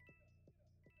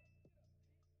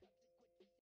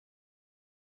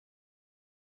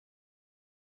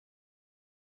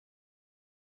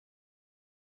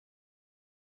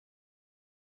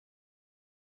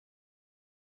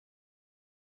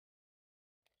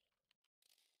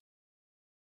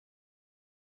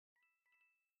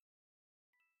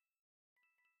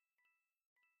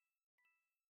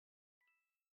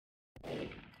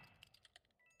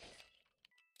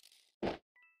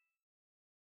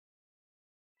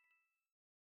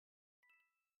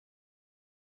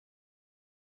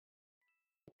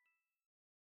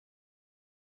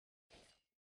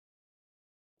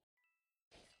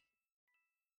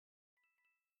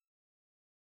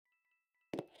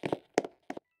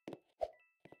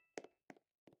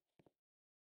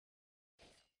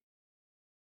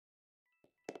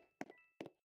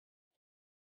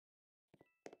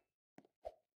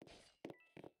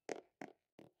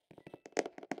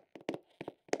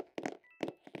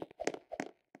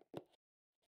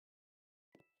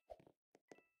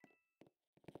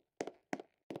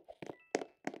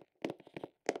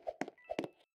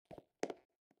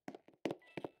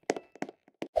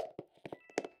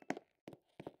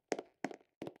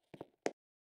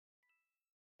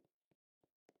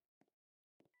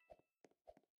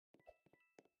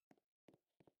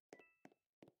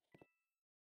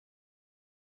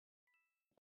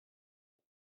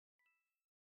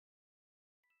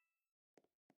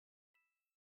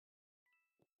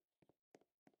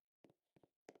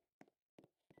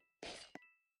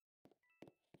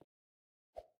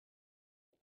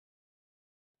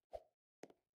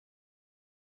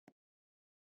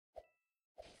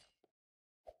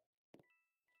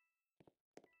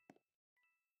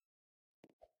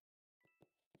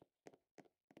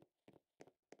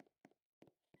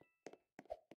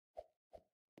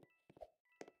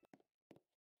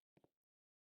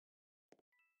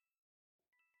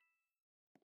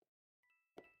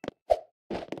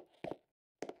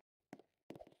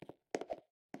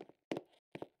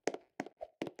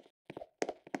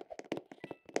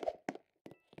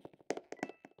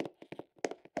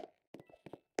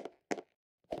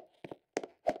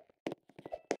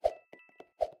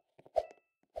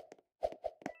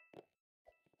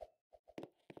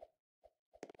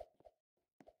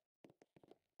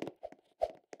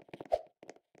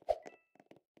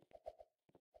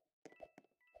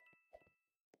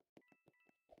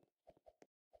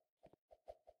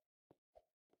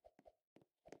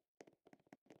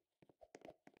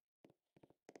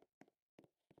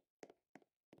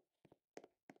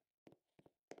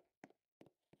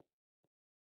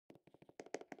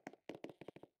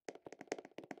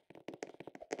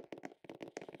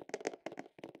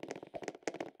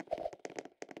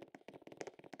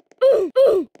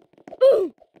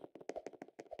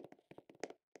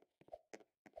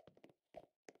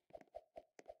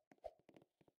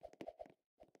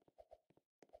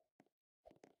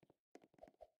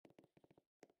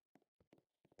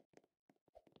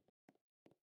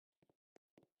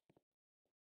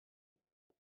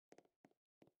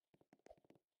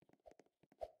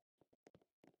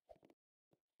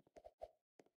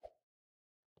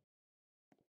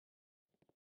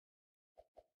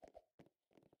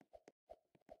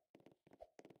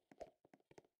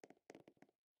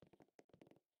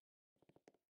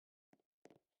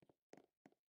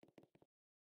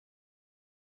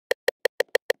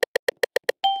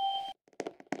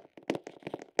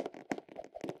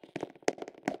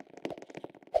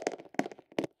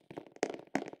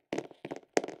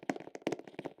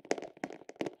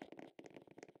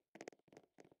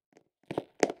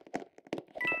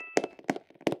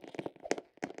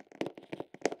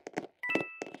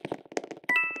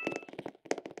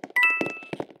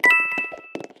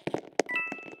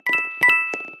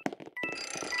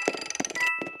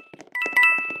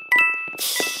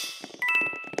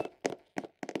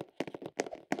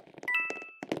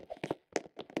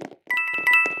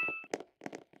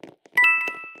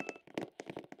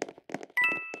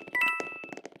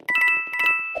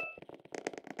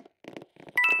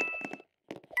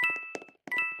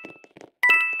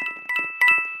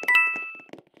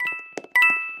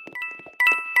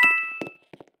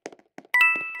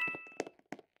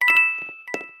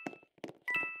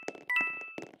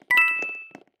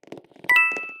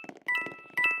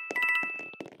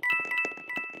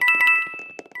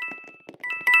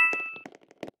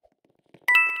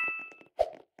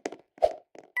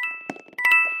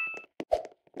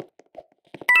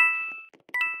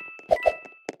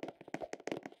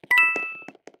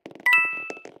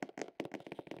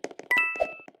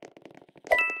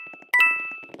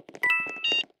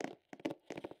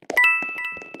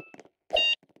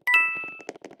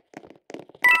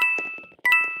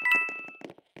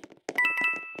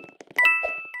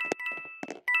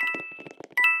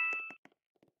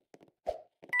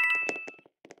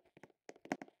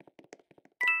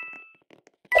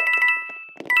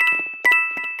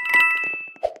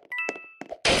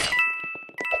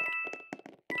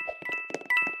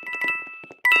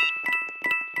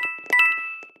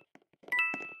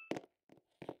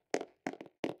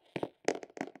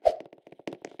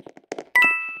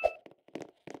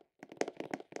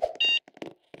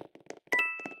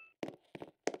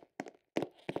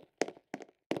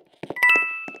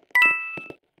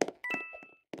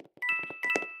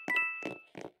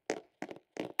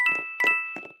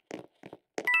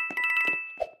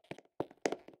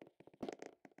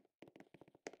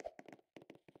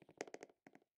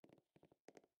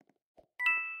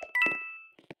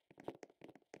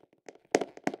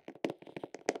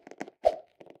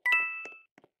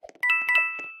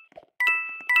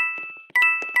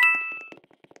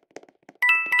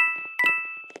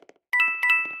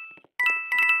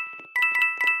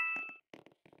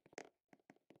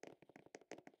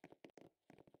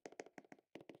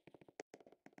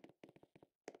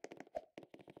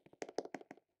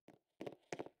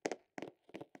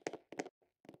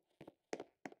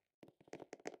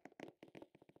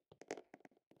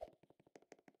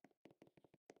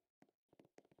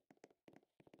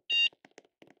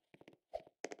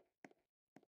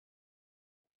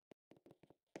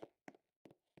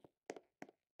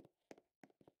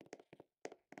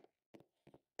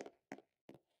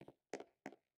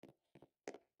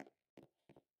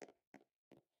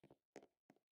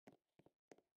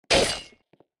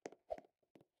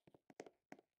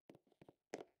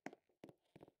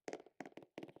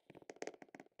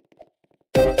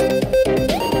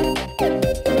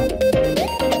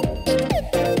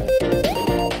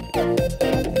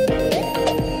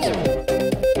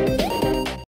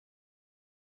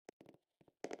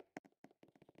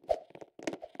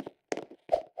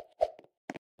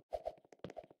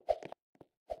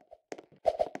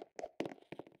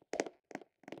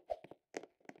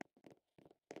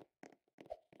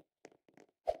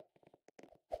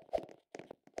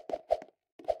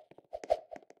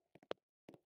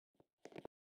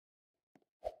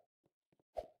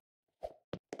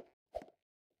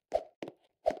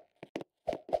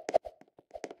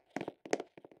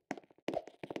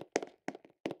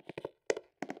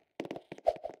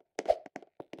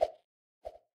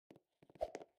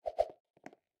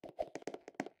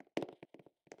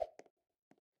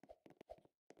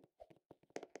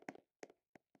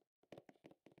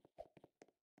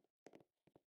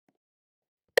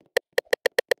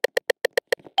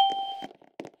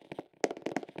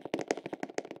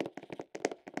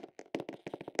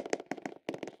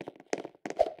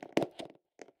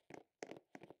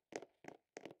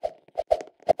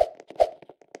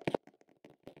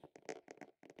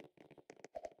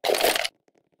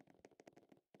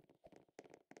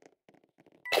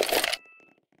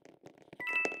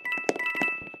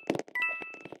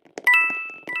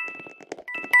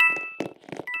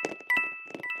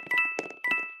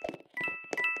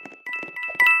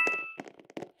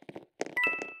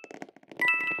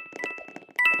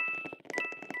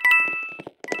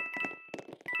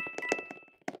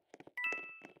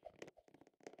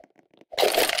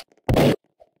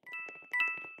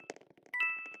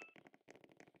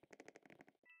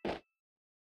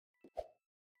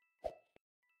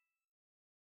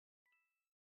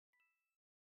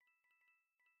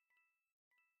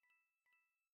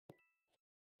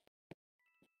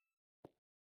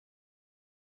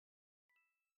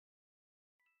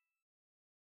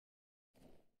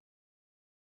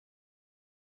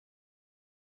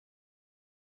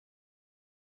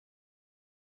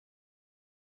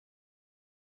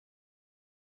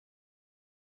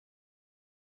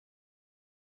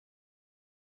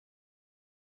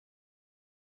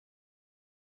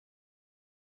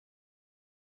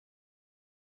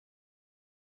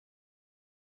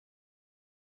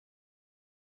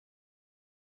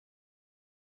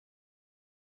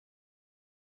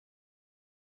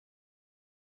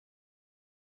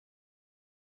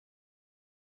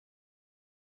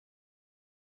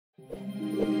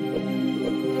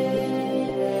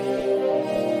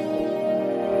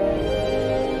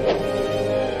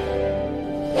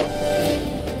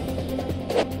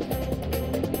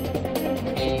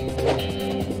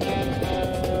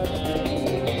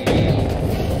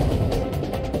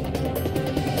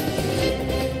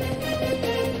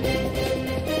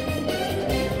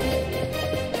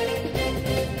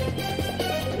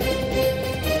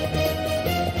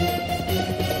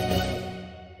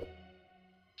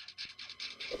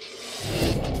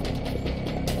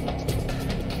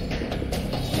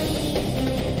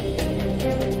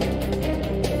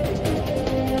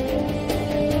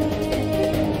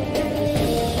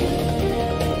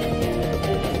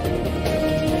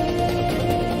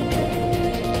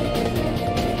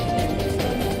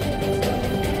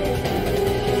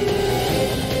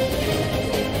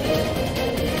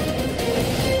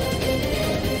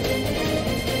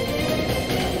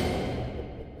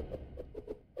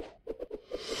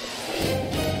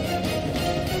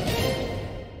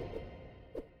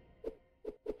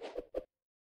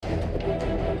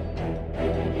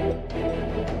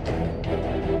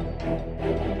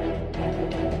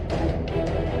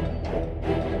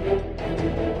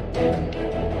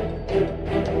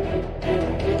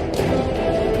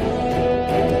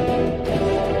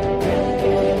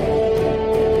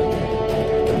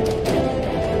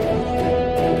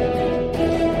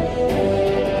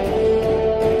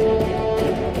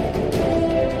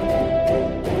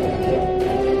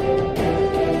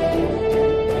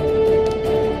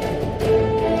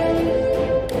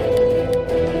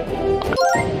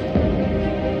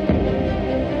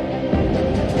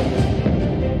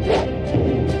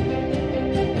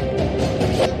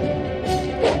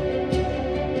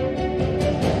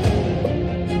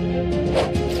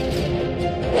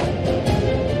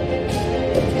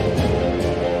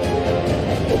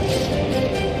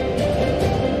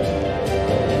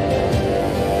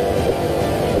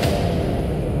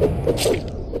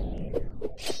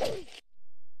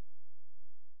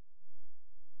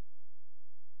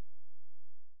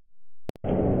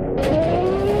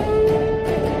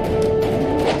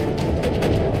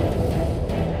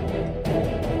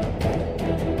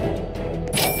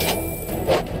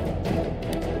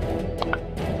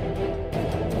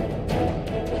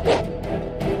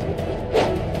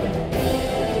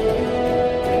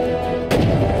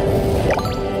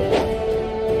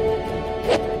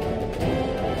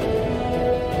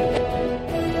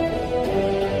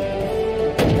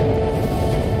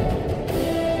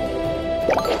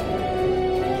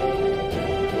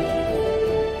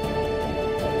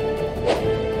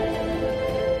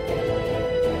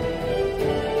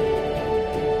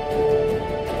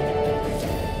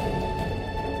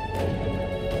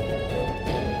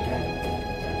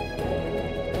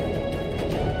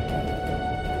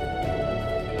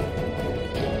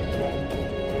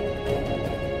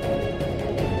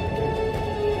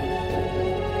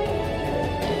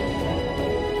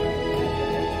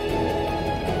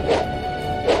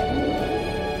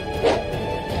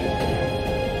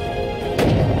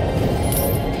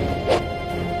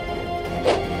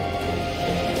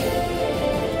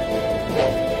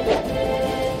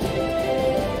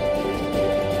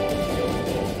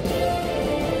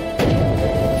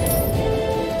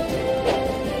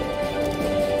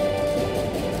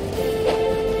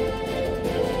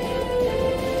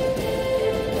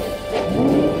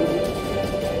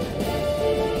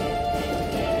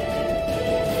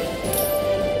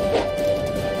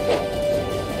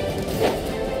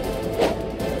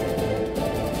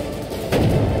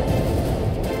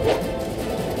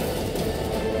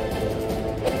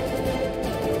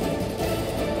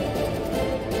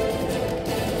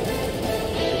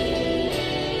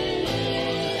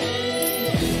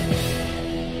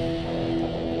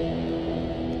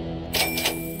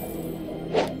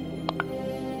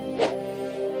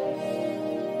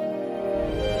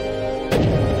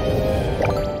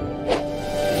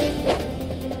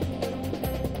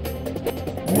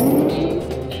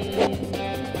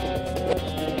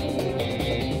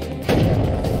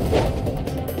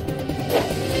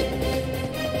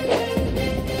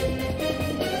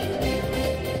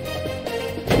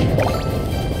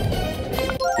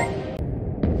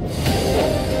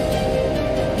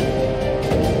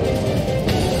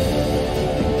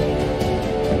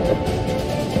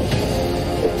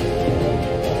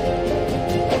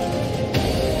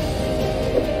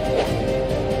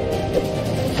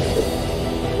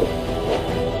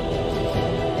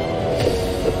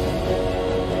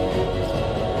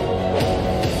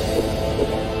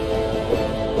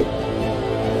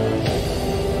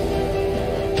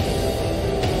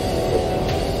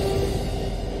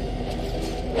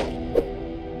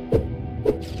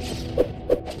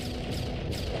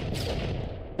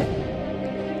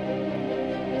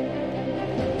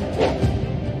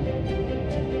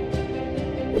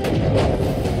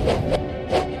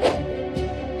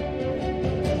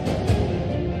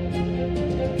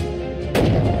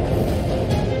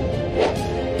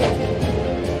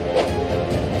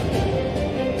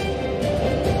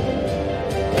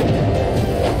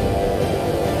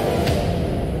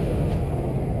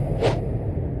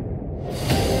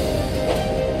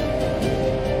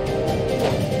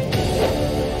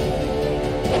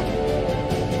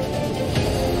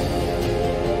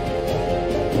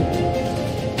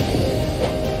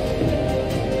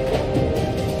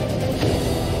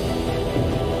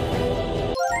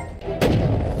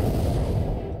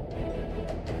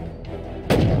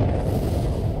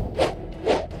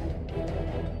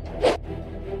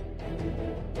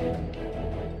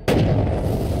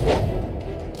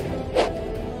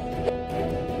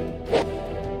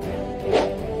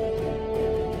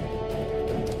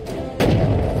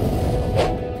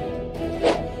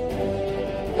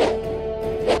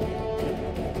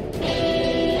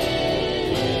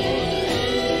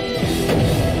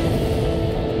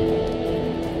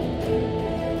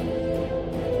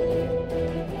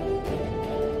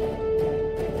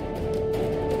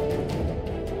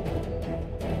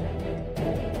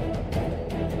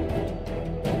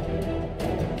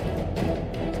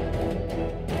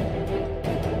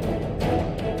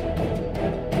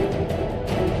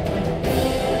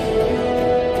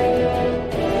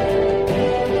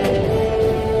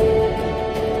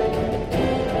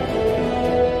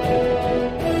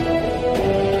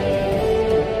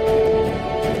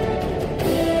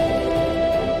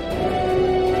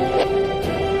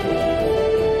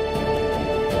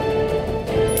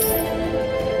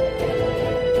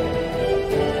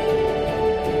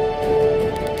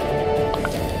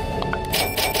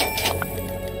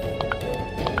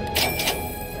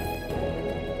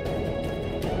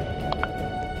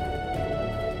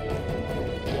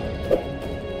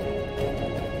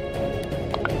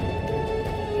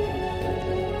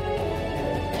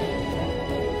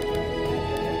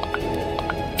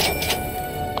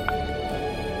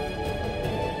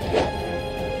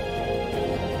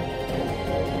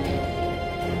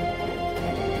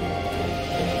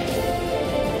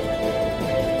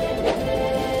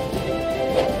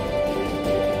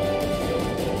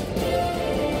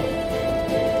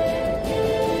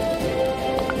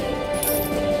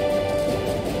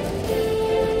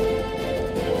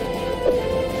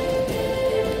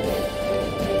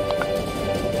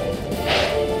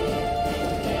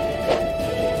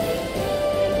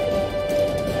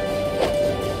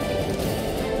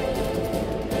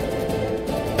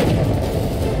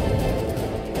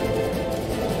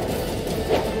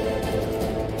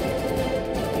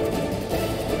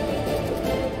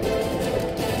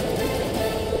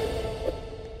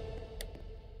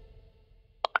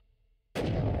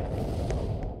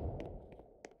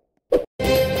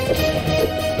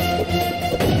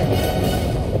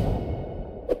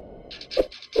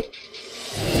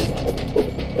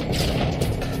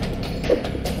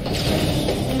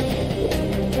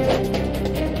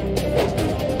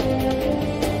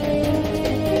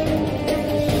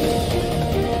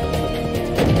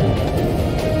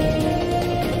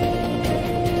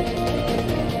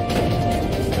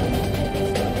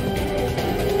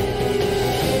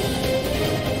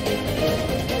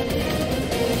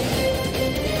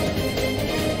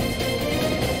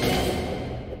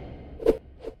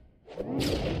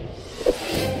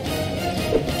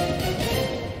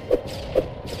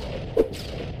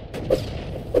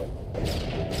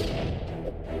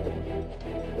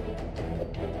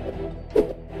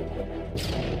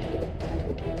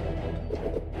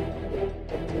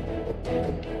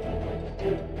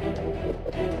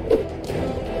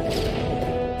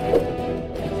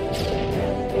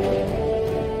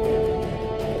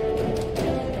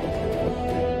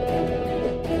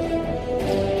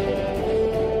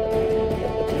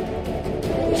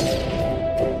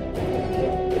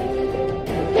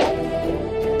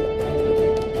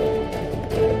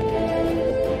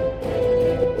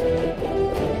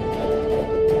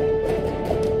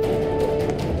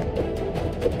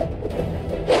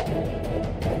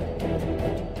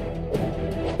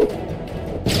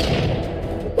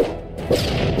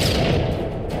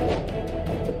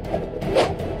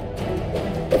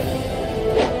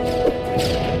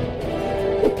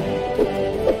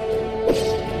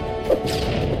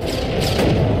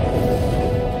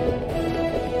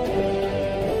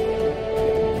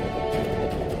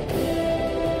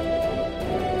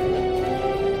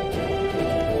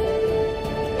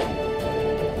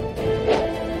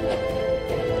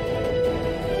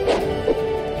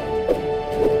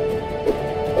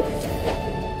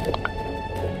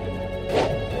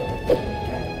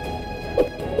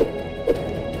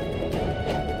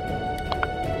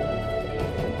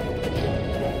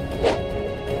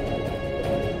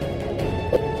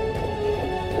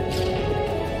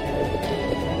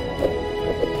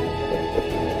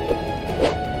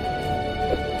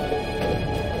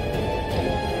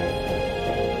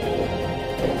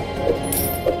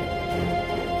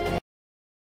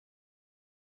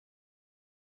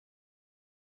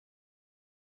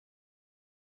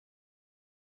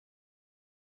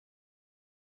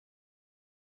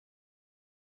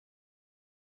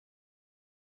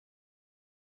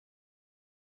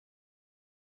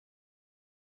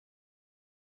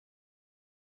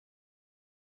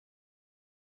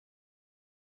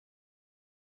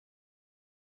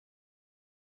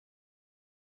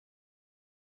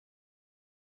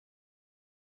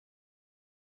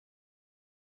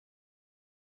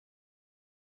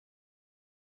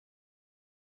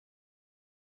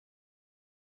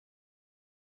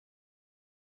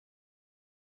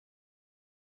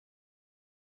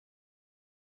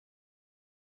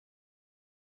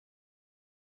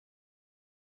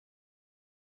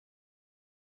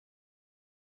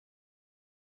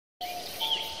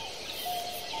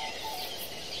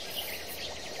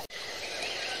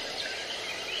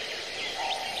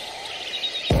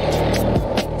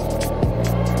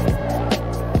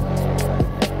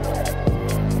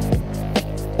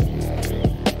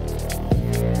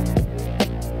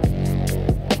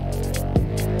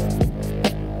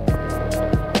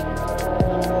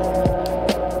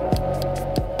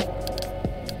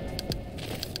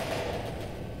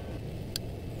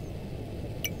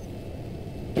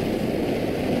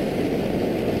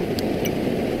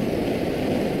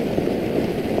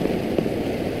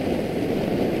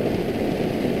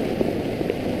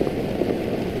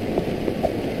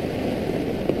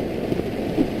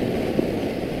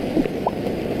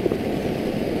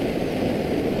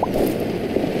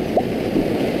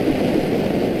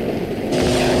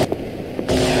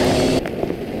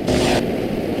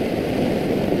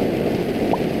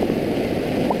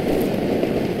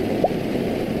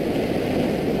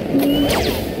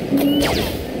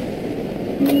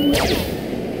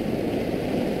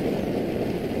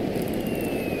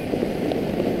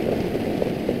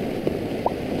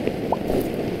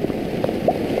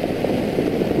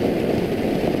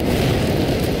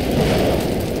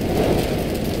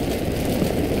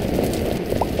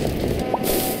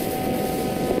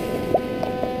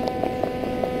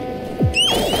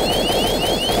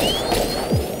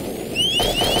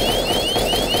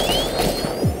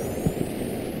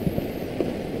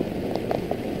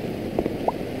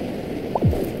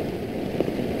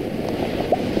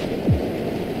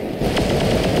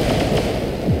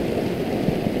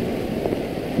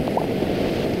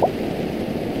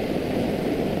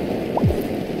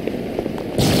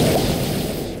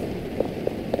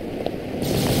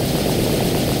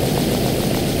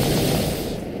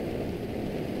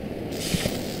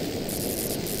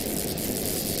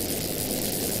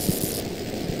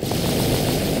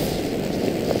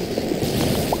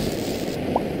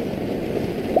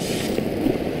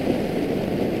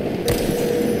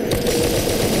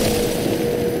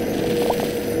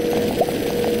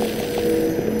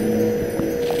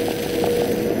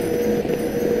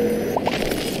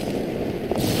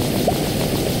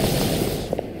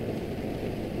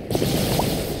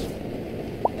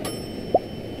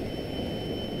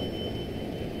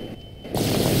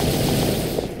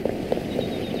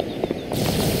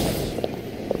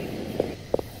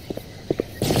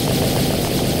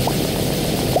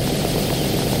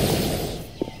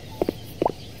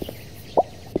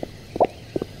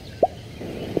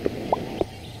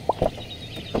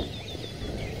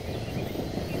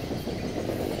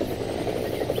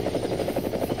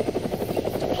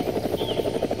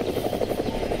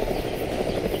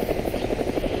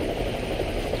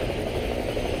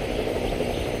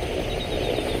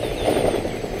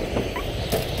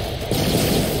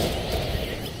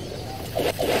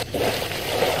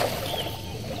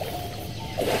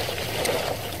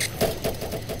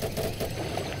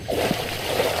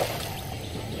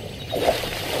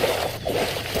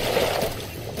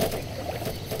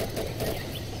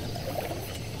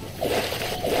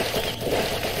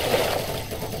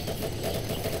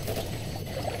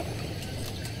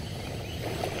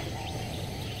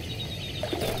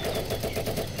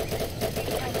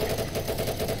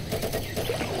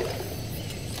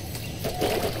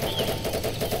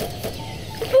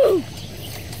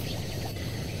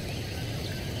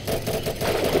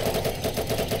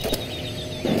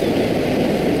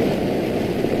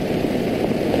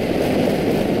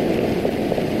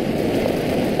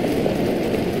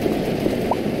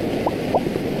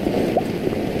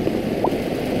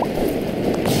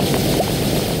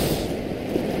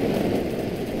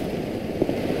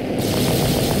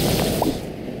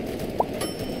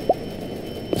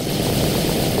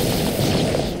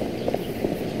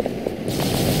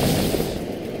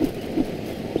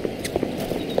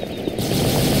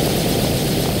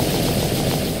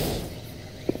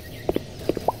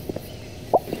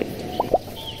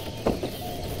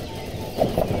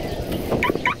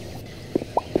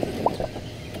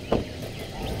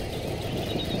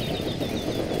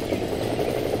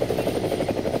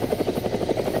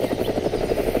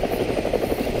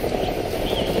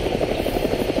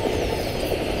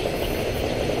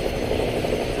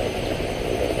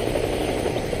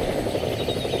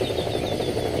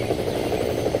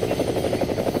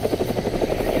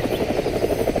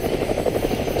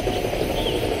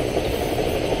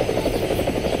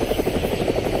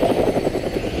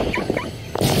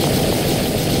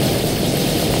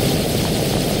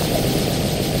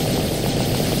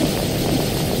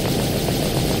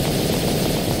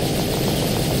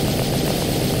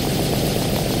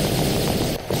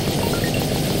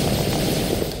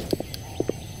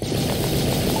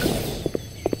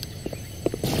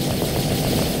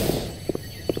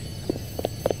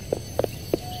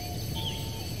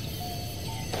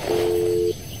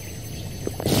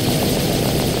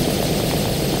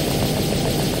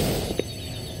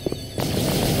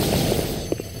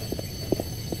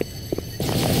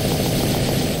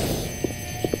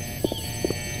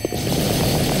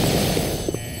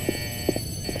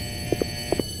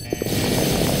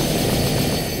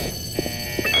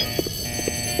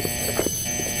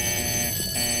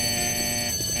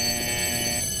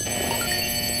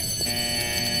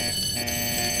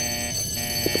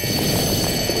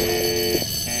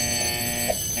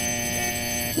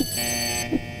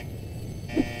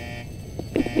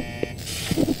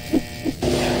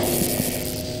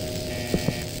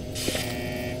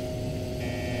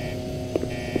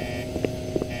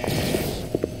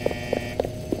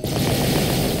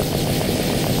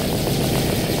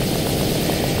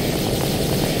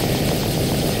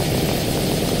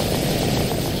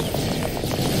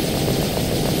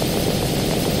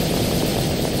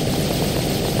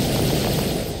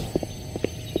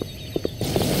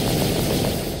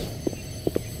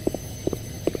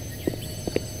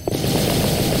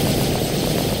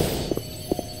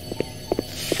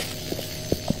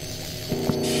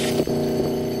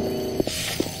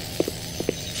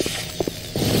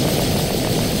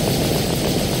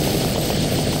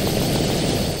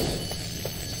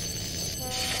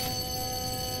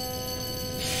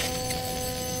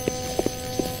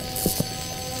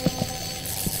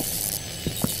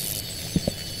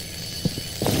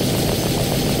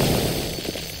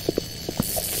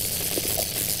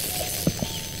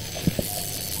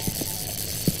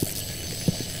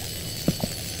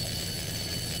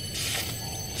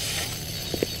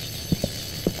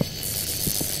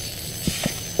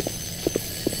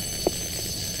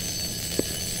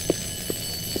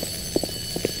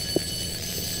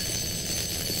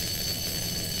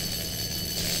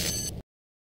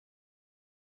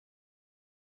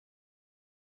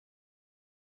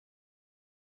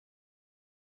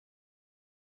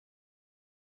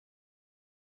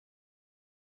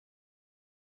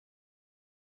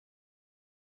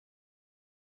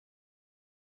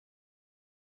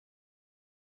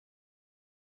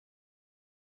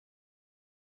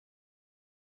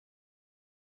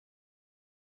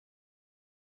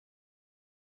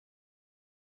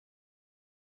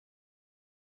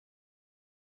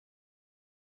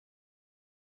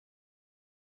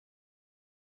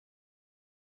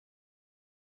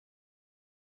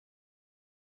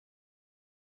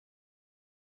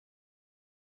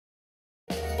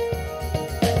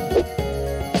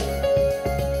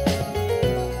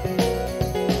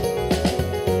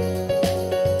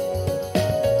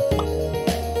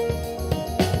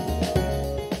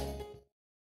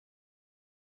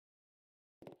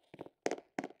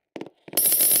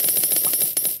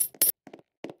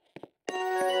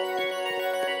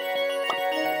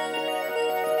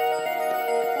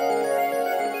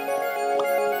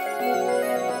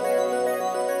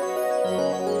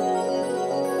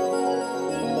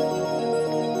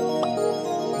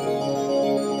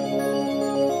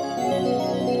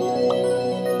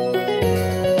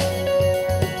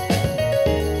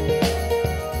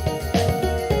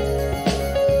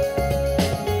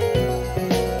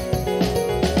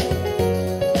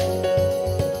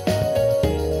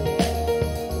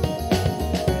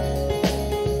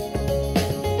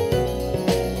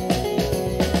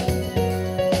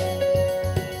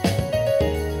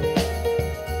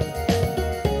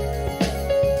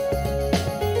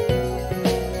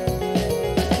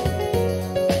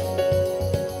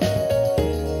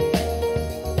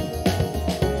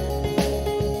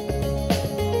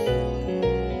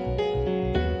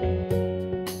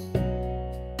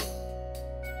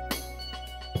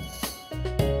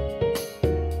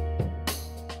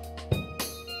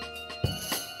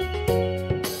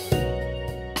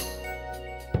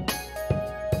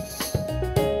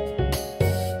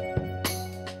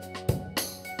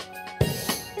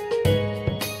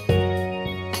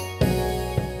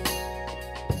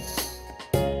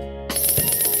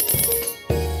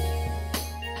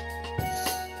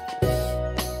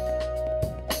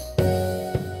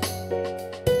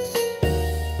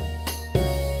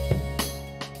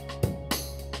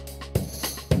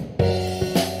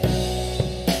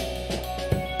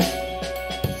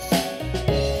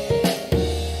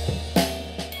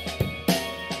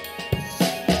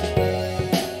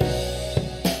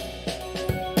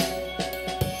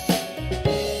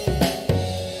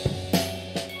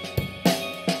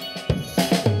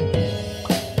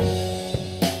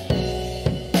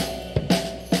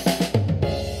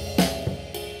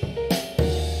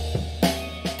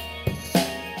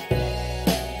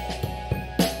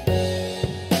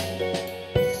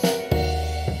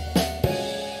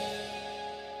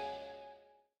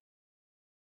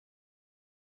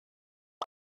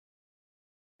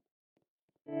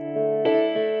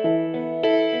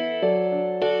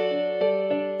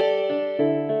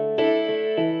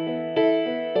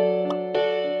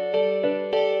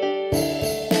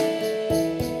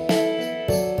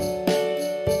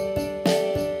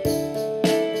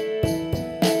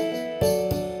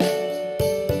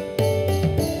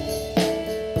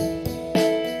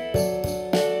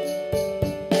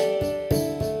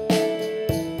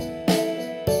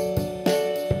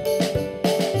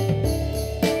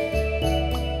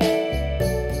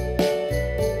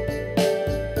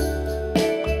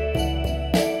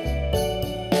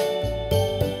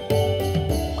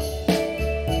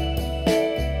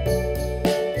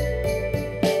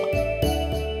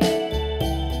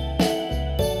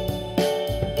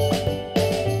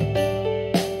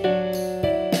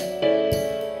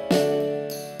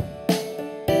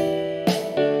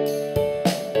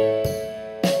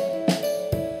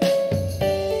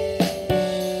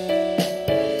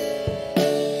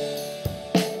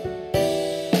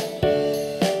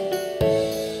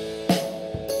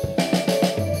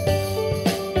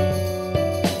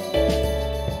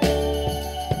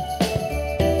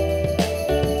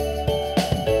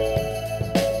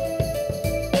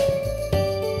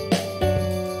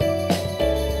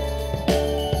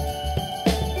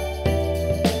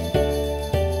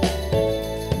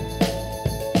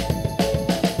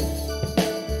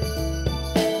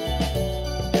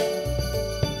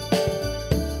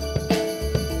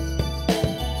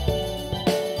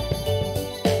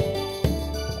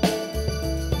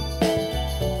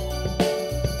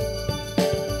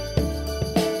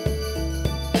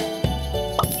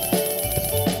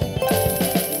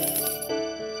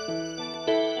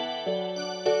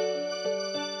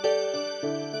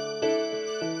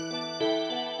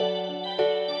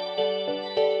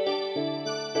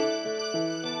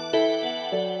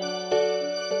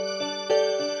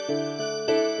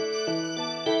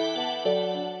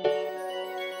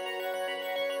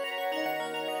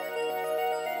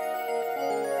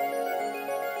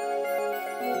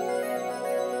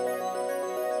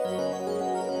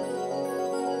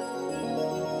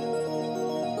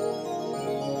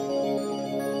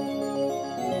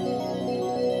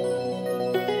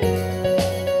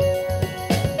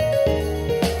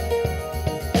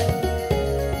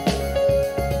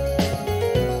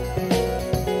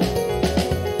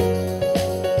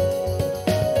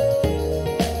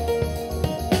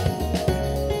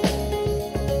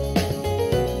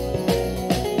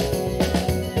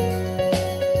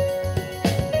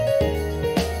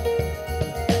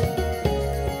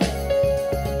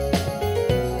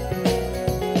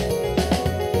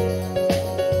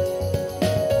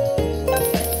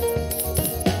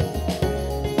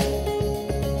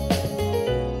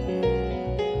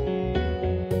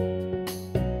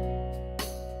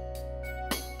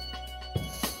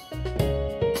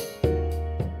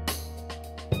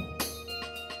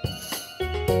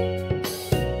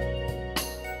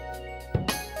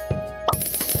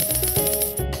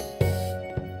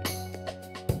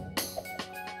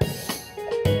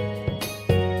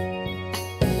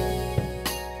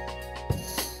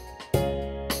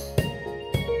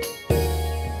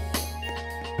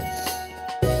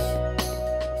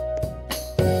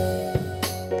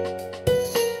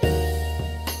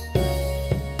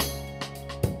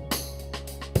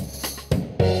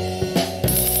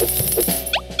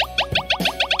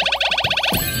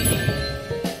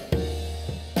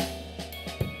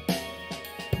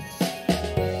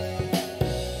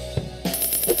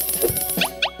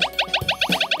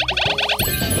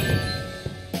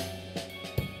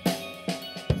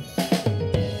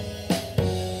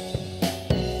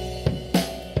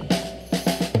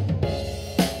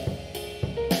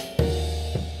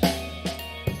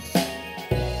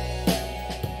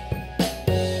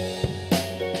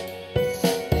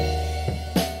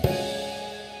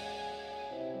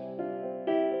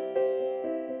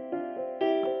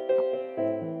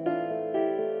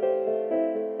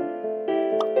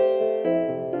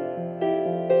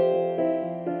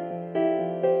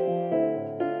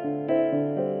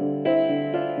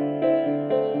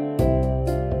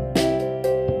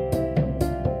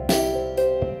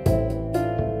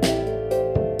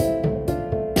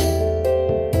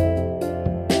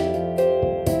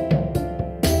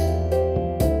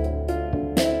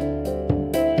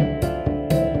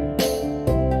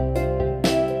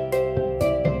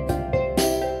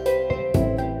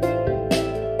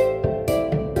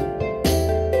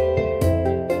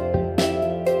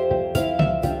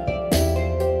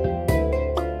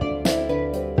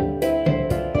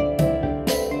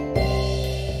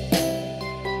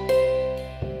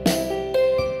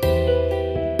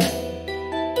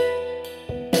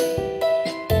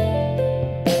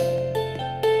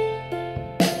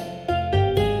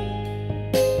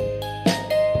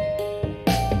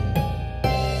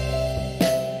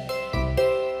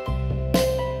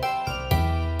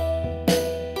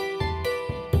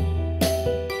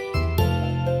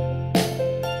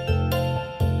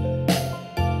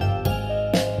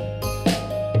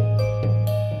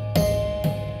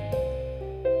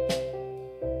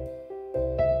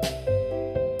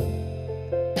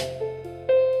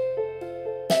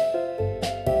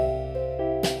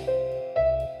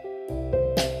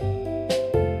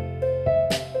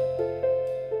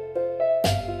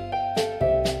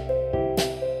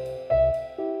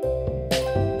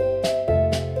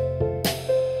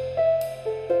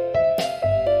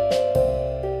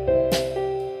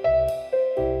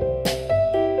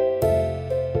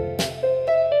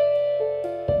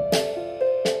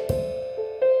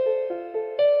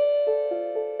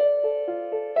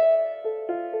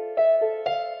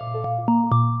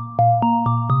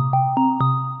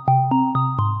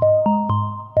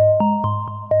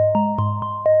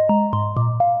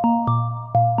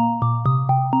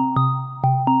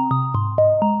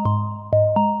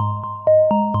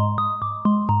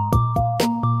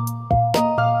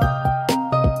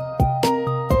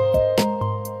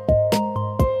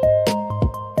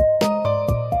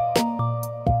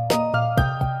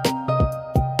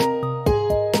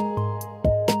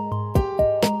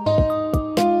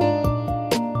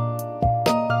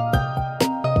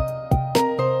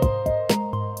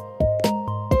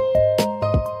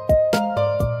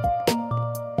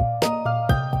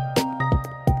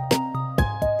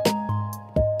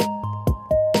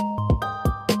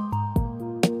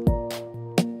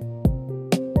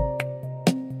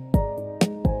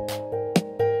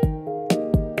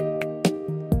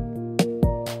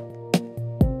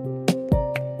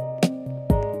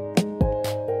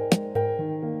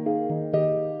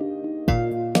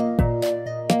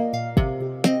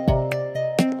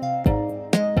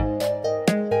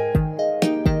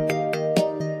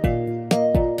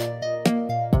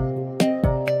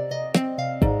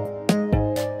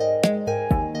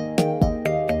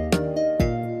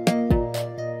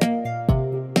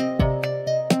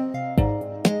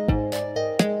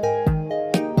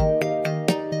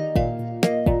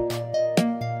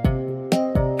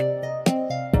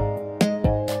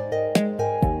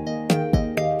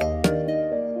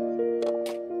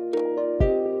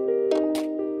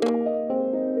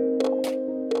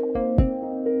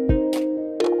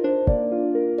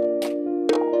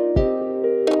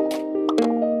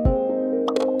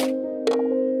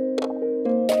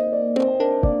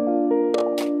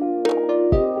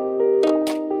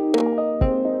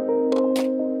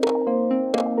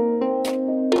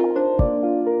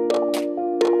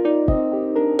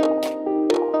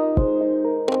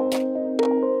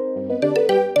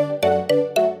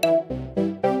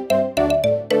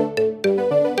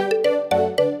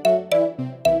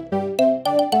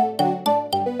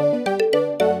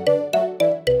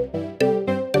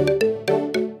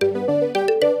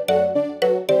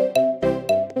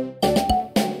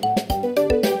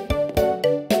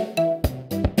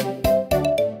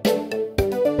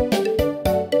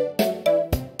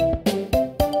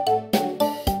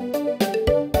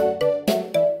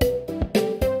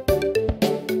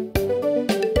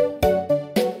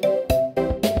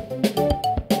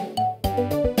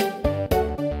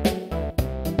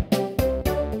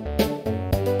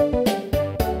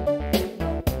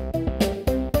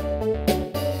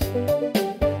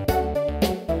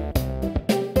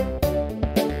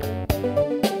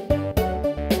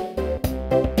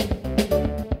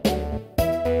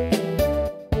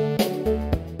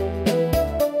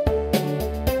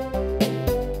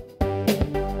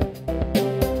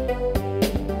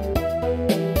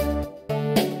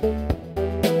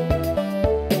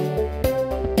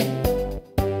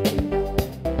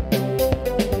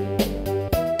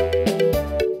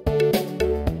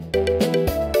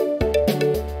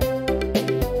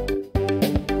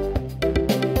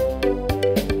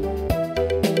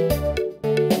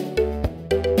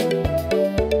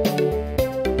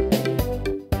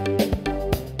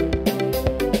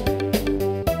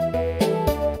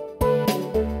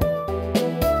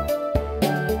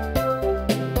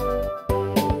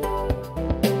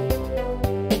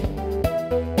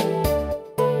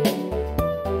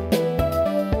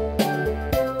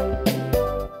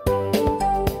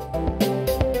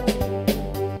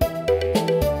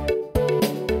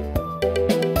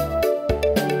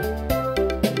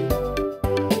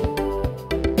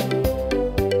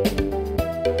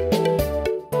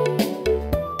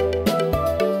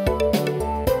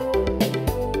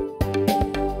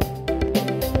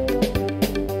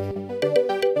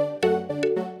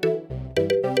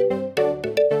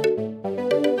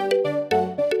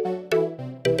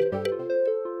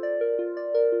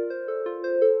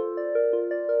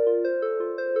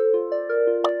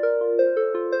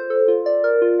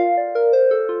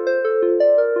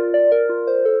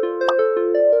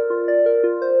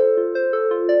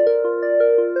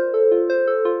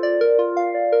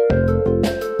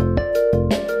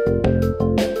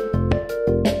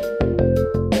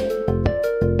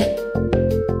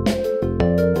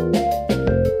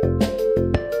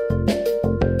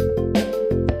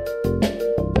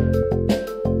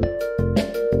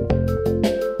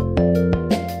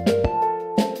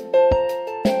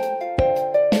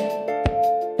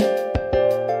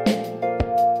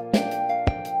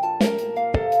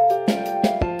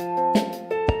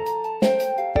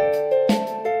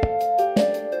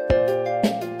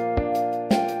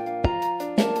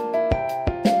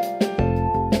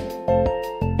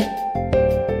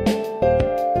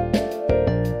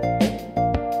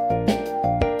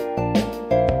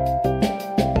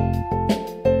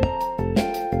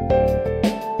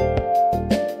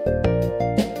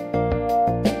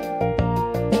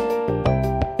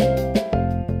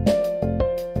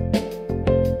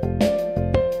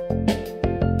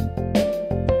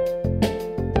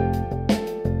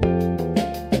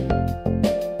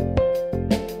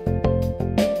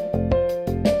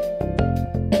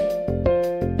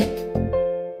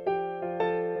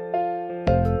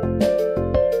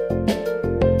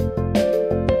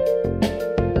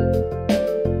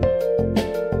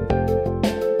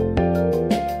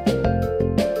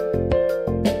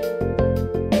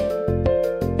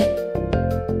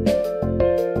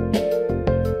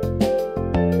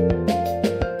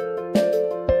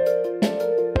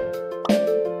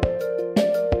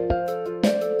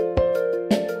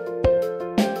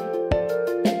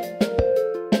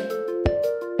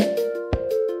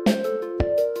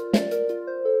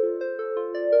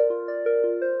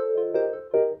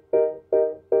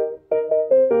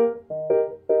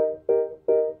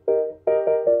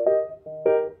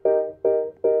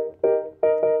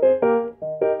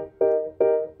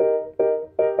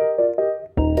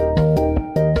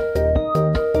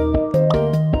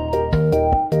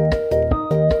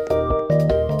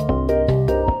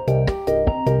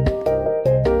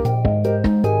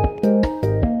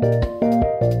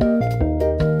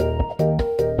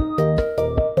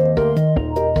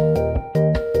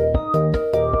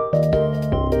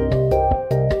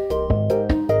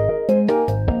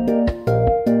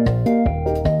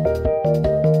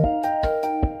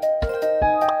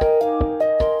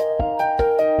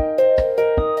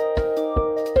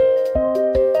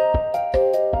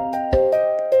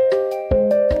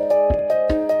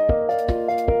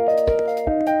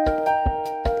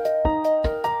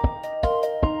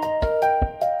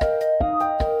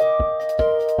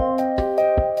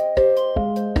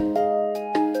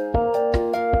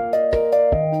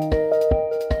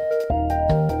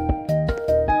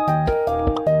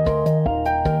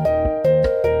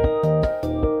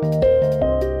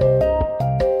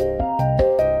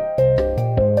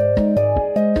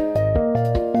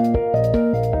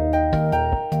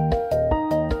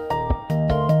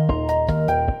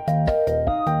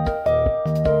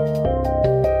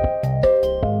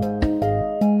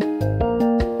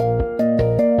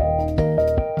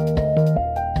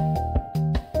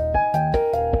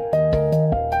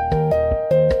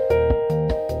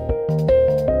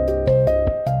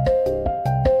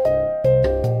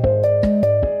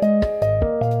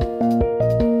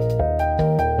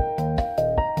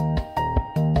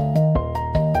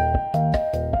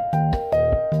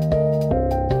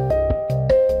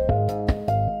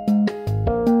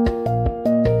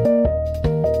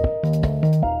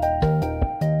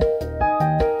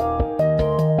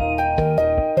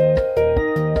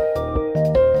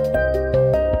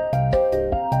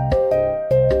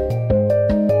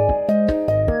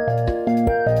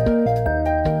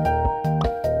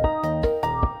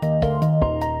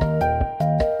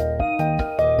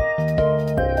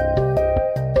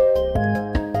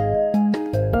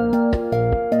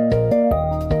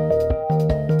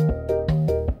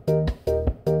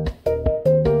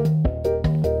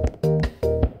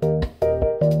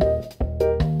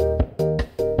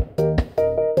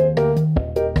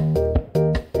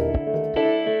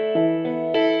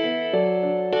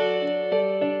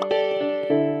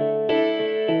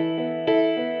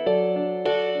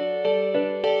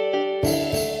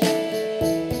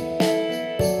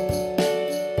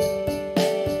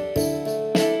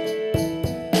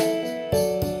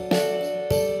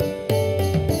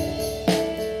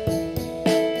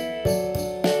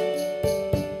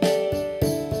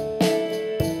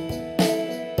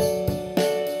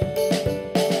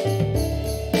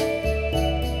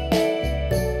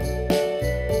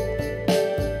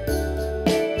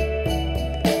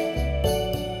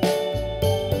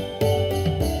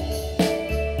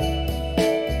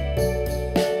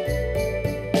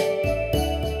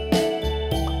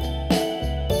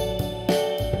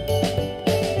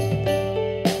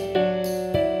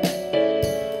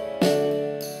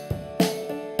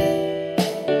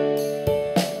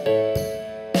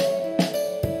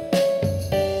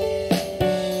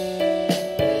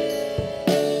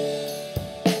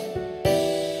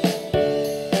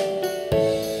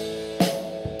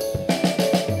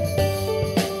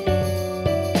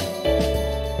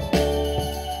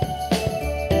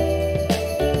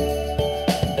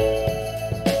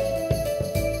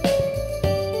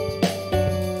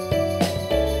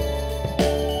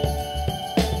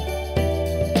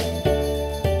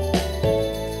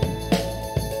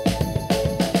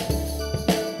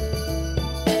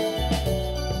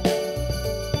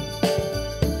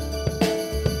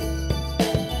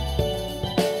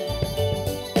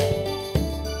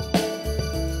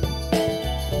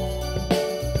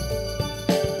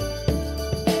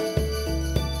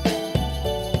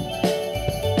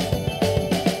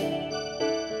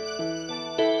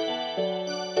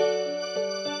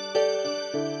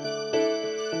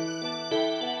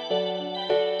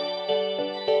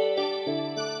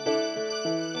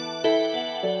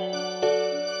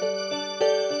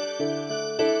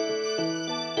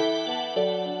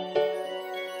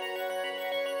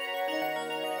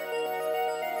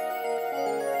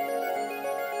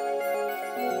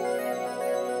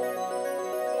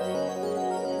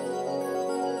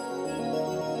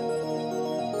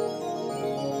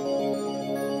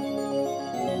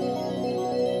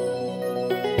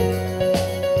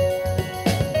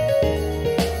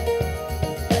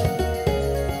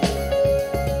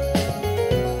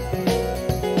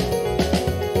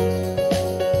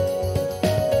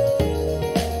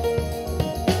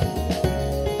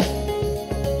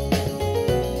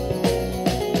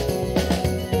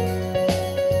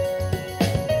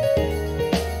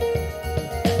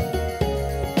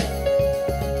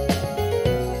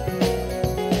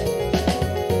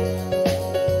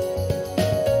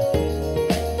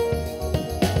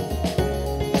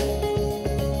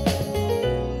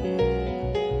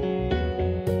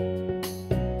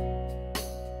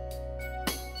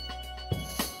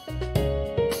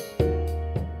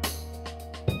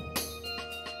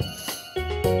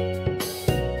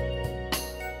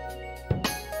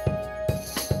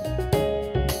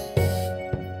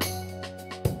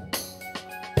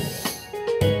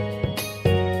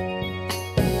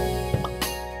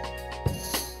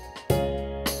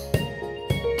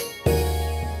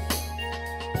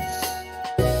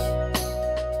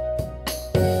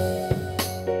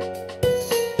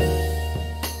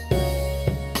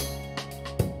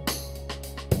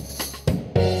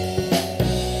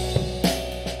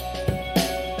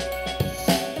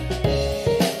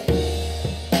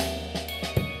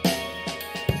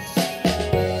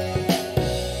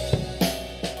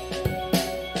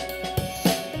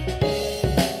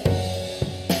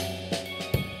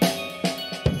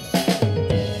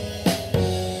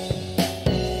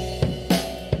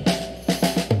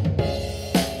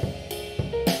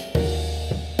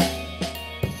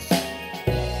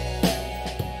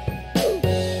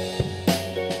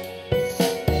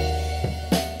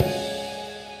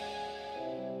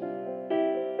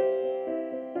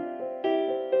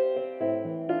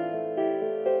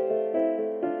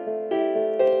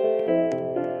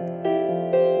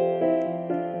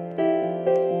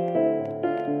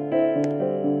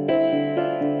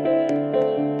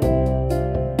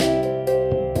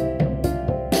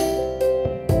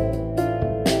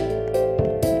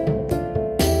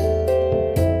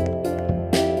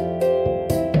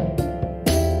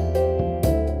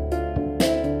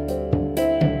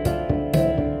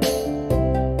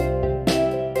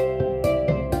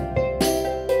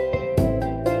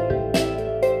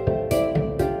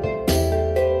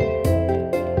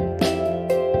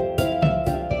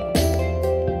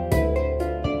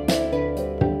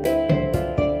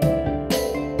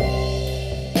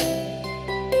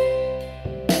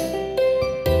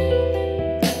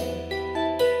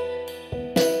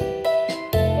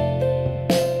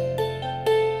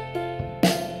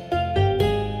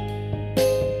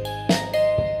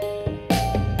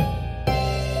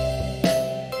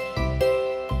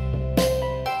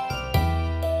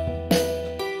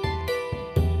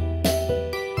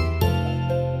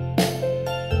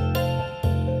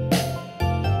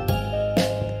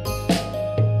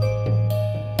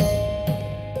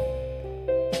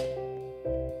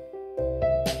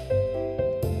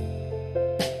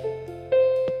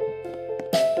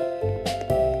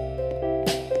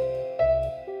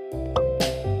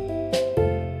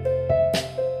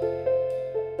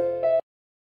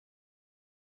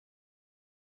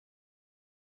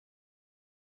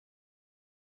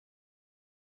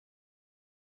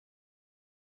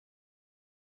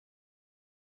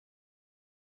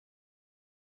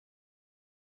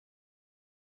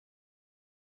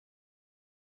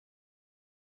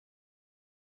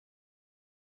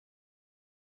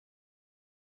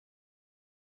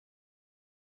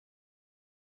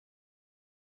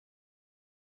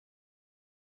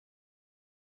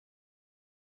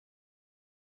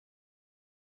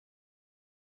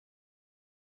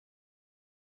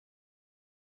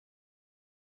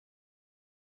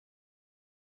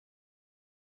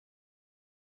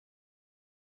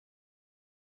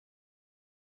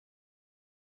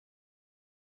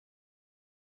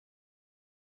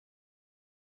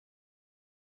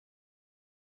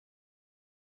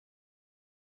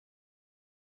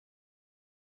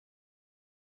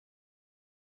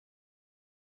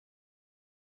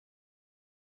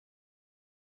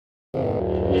 Okay,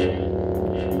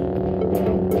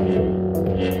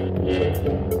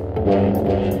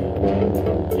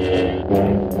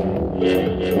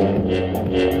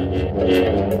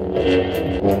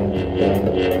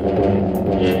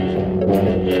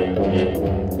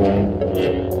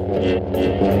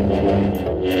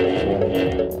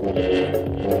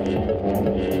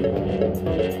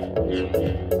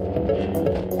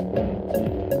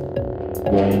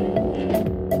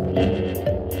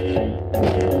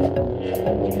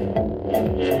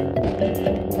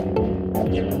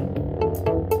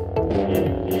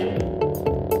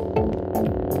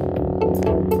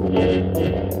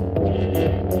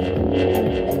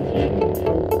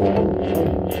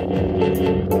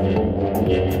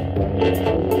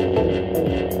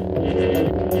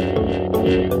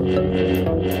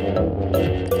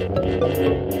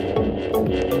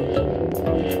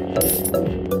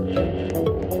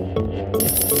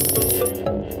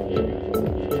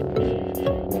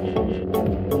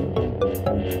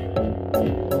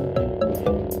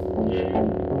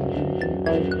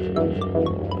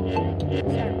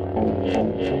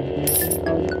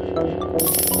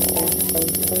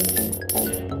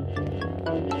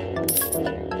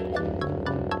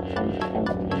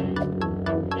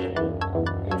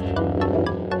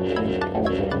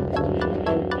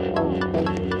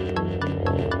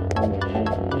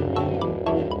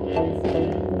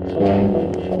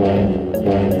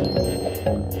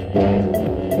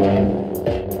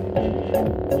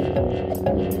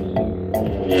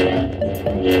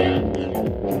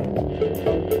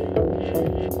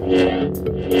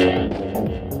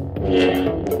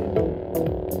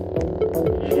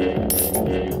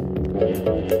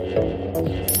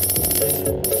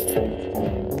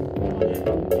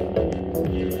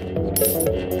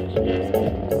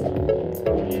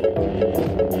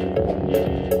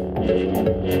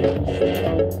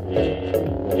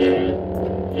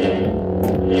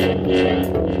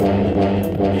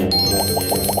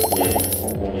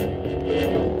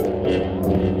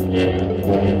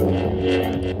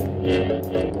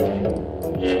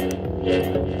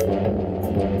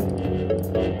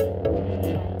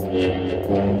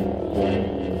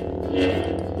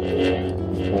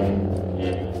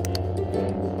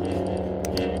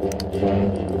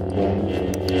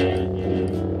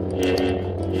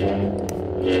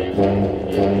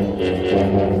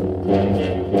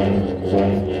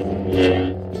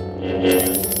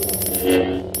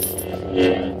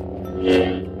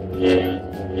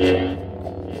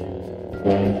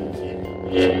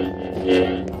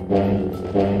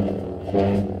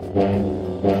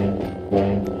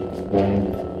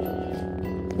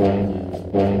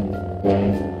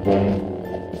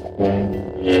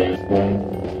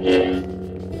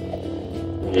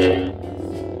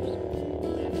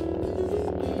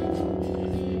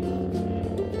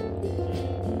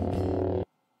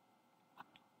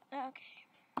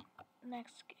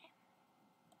 next game.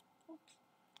 Oops.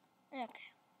 Okay.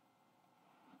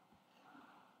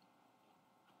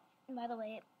 By the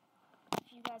way,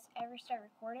 if you guys ever start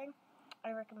recording,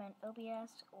 I recommend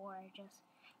OBS or just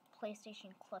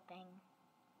PlayStation clipping.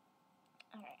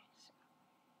 Alright, so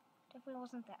definitely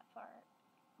wasn't that far.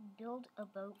 Build a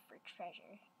boat for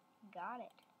treasure. Got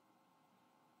it.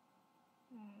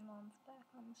 No one's back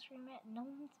on the stream yet. No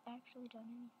one's actually done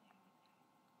anything.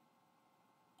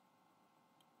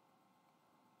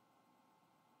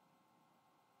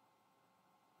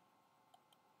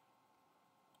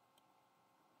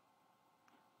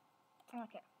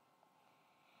 Okay.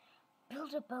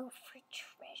 Build a boat for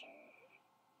treasure.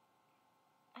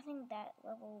 I think that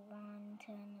level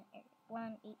 110,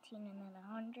 118, and then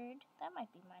 100, that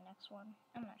might be my next one.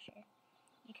 I'm not sure.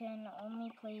 You can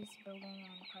only place building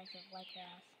on parts of like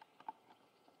grass,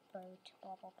 boat,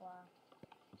 blah blah blah,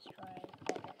 strike,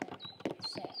 blah blah blah,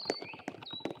 set,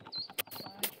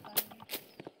 bonfire,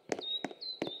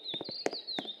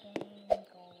 gain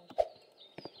gold.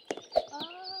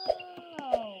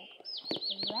 Oh,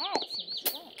 that seems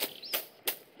fun.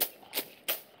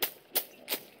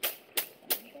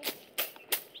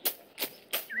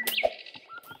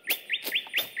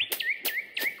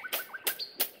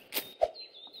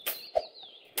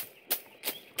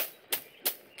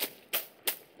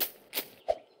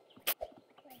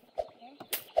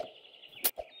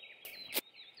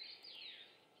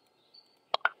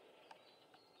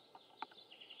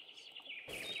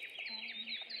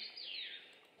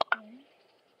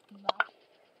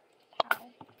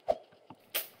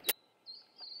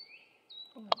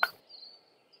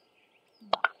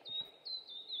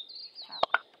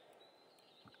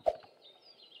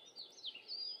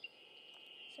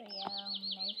 So yeah,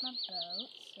 there's my boat,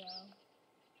 so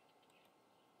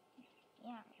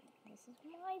yeah, This is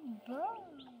my bow.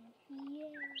 Yeah.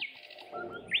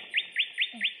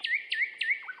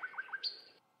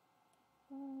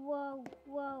 Whoa,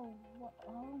 whoa, whoa.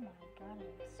 Oh my god,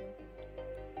 I'm so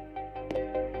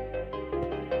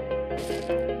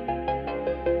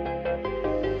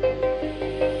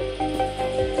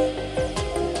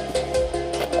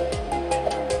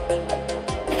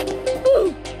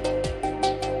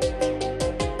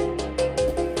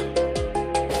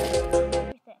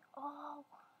everything. Oh,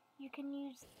 you can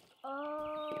use.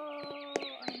 Oh,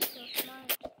 I'm so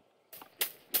smart.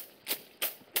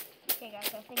 Okay,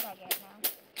 guys, I think I get it now.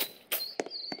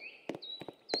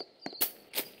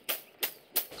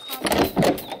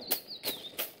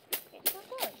 It's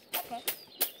indoors. Okay.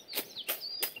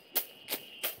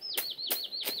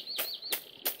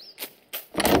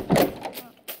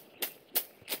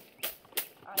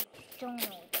 I don't know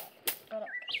what that is, but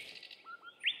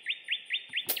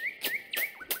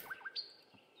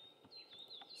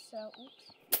so, oops.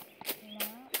 Now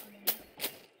I'm gonna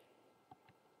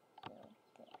build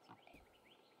this. Okay.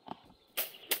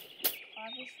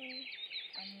 Obviously,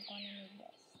 I'm gonna need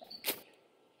this thing.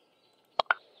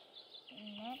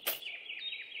 Next,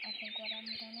 I think what I'm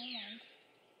gonna want,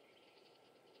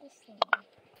 this thing,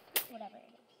 whatever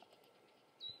it is.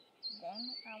 Then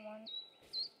I want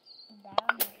that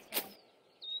on that side,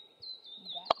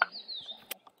 that on that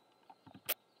side,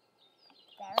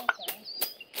 that right there,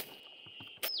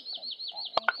 put that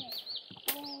right there.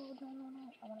 Oh, no,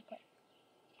 I want to put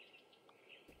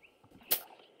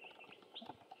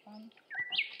one.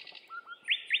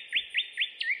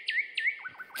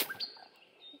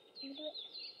 Let me do it.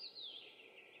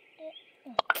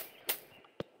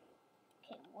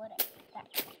 Okay, whatever. That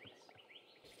works.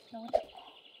 No, what the?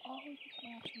 Oh, you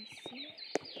can actually see it.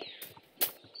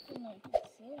 Didn't know you could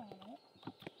sit on it.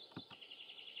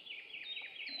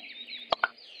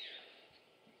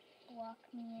 Walk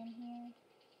me in here.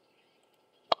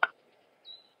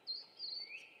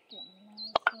 Get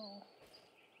nice little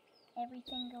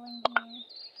everything going here.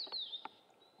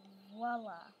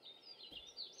 Voila.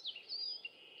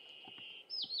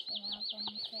 So now from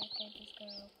the cracker, just go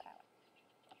pow.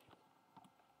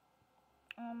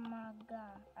 Oh my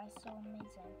god, that's so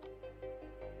amazing.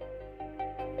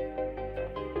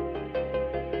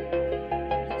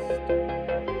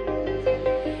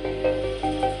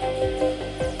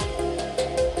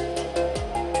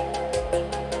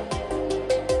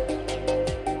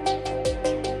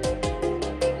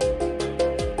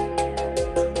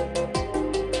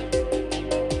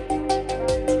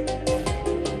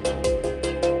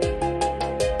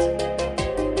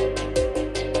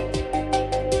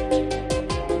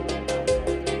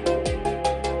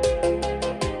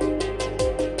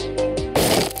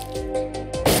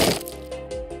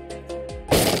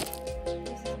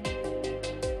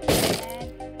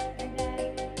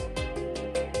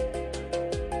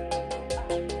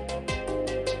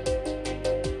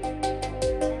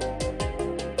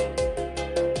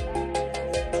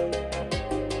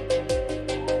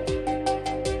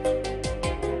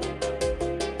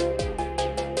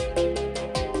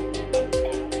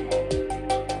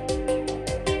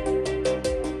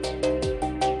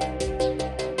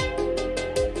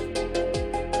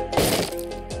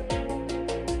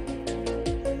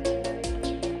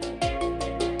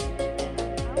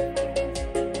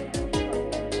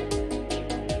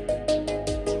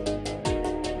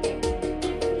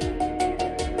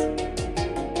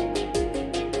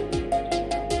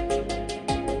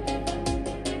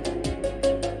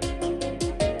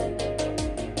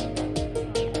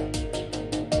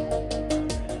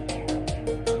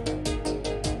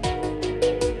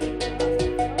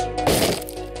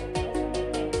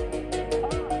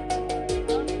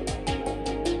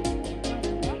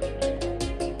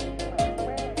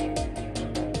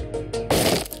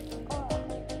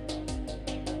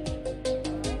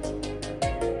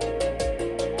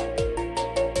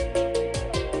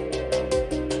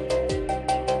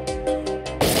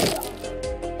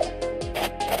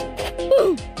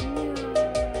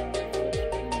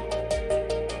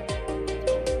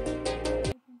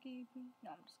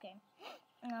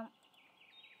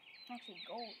 Actually,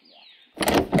 gold, yeah.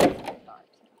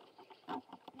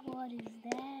 What is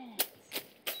that?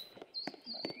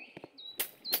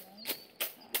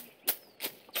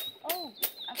 Oh,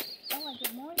 I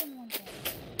get more than one thing.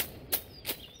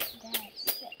 That's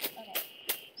sick. Okay.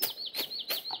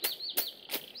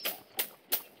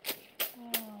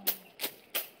 Whoa.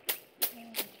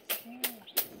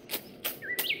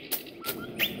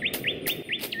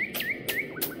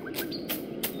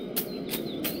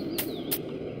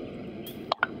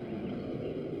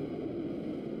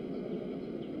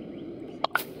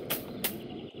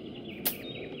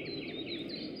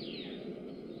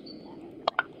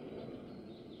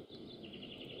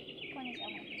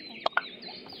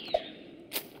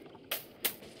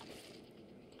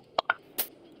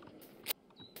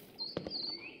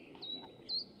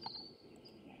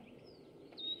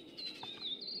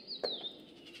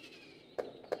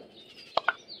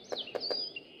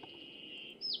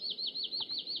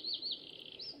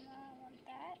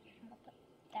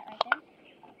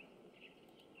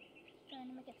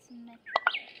 symmetrical.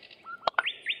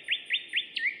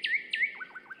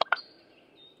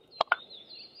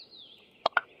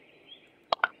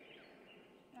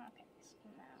 Okay,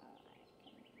 so now I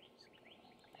can just go like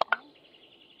that.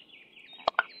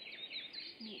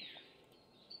 Beautiful.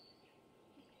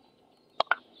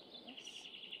 This.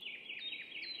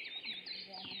 And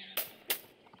then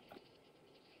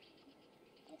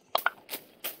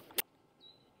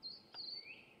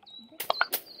this.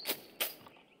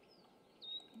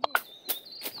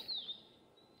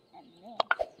 And this.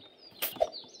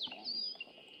 Then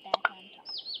put it back on top.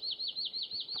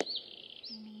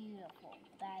 Beautiful.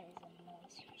 That is a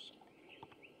nice shape.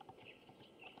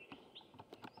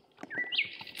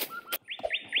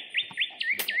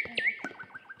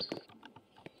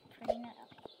 Pretty enough.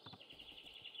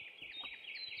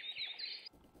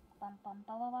 Bum bum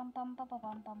bum bum bum bum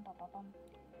bum bum bum bum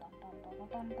bum bum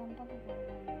bum bum bum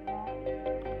bum.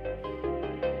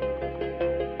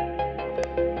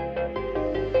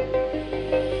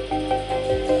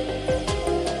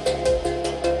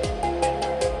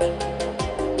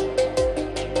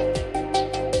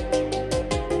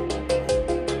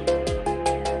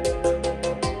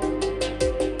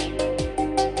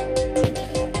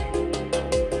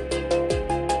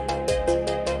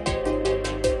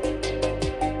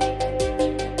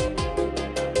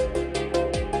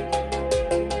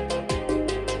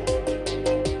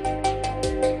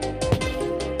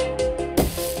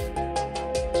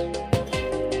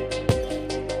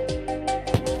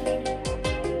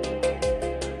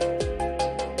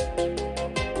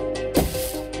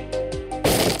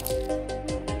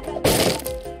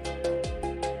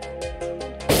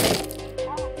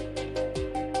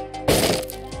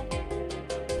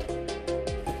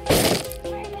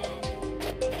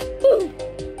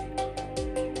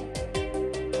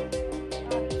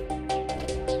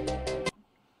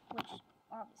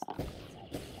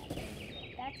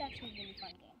 That's actually a really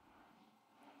fun game.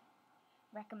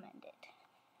 Recommend it.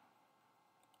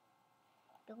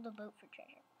 Build a boat for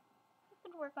treasure. It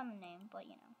could work on the name, but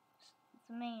you know, it's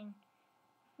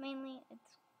mainly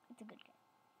it's a good game.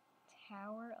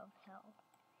 Tower of Hell.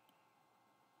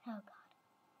 Oh God.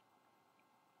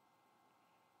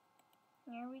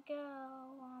 Here we go.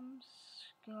 I'm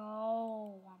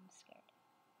scared.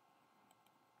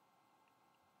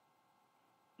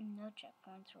 No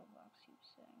checkpoints. Roblox keeps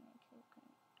saying it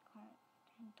can't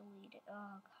delete it.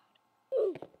 Oh God.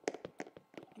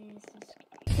 This is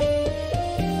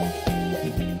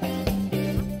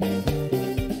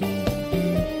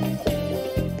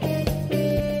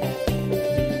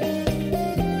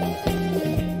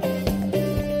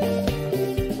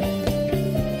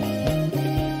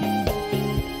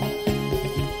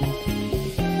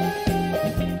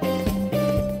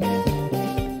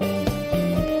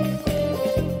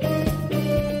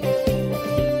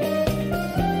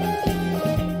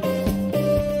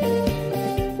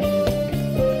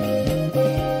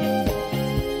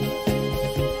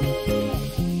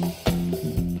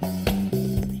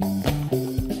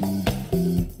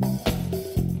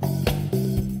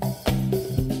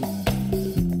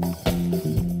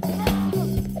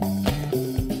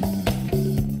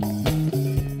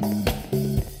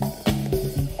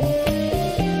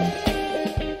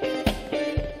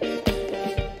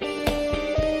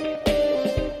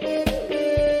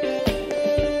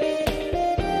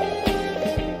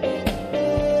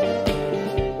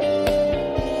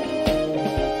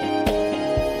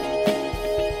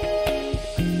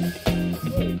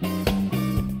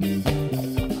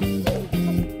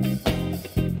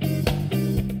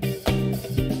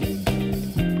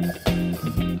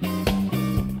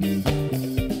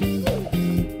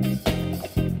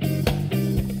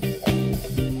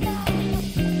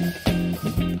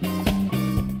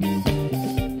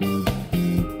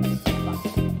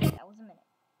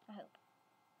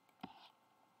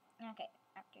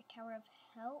Tower of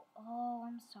Hell? Oh,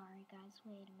 I'm sorry, guys.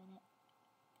 Wait a minute.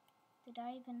 Did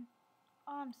I even...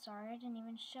 Oh, I'm sorry. I didn't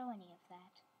even show any of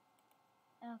that.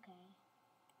 Okay.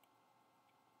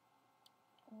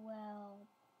 Well...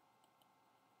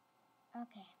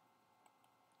 Okay.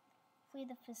 Flee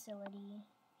the facility.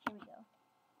 Here we go.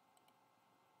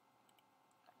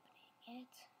 Opening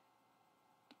it.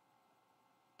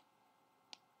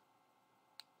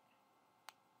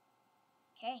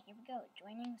 Okay, here we go.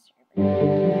 Joining server.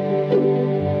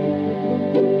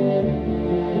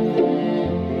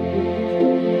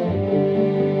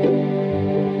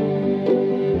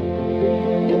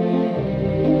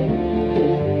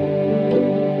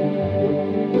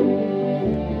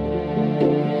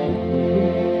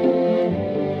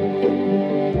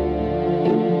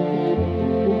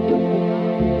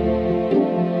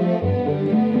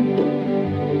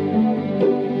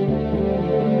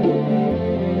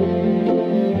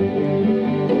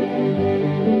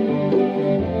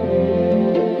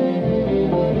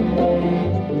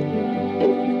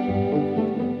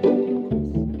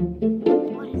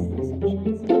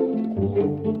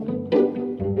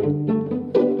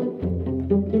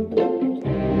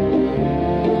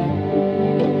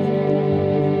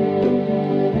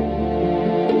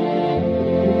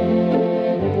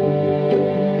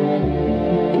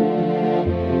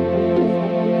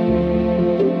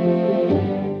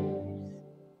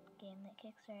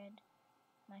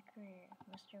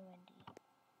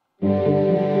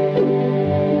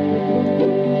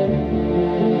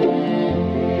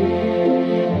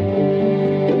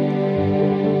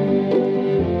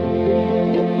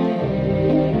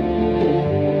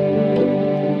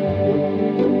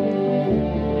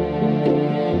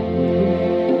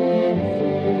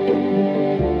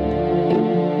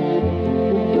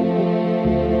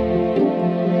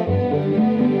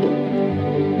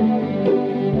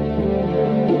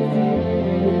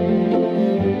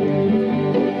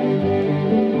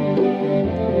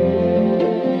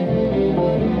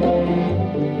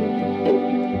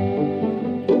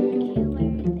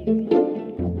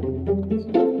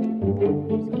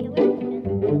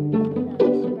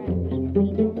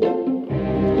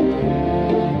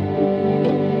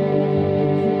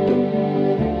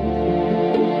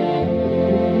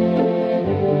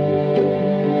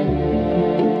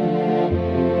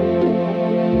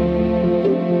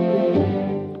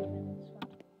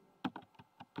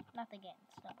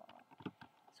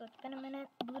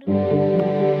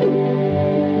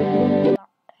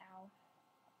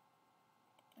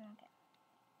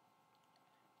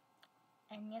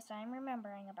 I'm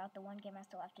remembering about the one game I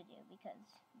still have to do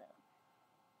because the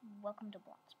Welcome to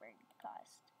Bloxburg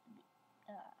cost,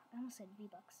 I almost said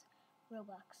V-Bucks,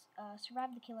 Roblox.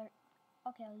 Survive the killer.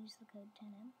 Okay, I'll use the code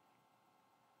 10M.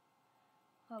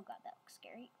 Oh god, that looks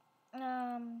scary.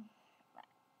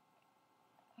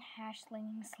 Hash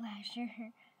slinging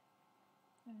slasher.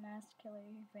 Masked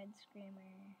killer, red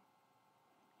screamer.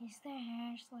 He's the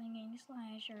hash slinging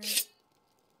slasher.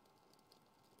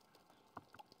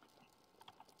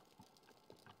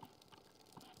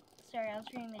 Sorry, I was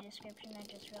reading the description. I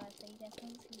just realized that you guys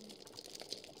can see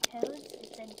codes.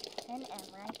 It said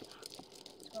 10M, right?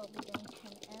 So I'll be doing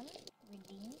 10M.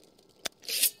 Redeem.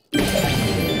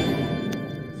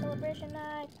 Celebration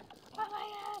night. Oh my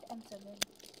god! I'm so good.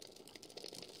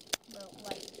 Bro,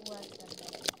 less than minutes ago,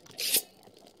 I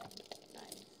had something. I'm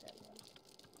so good.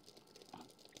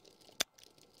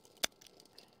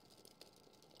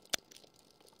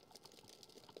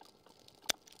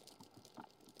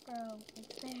 Bro,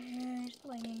 it's the hair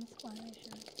slinging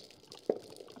slasher.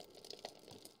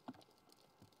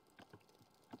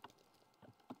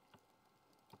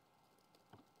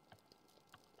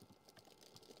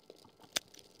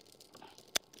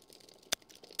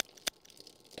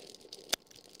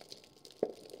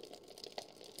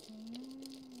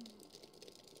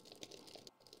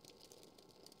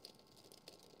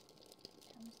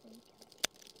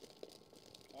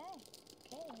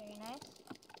 Okay, very nice.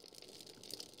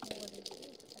 What is this?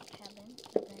 A cabin.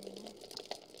 Very nice.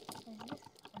 What is this?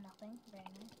 Nothing.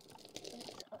 Very nice.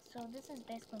 So this is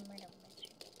basically murder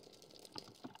mystery.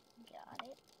 Got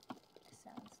it.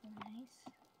 Sounds nice.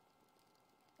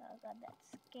 Oh god, that's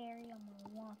scary. I'm gonna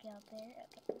walk out there.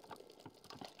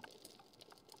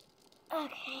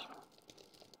 Okay.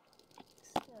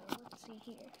 So let's see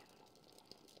here.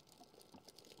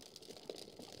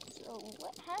 So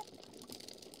what happened?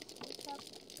 What's up?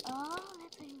 Oh,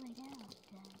 that's how you lay down.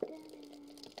 Dun, dun, dun.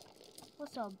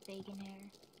 What's up, bacon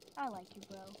hair? I like you,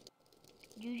 bro.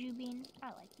 Juju bean, I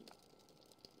like you.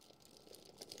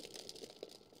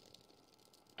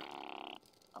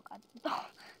 Oh god.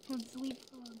 Sleep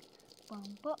frog.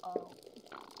 Bumpa.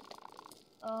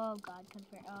 Oh god,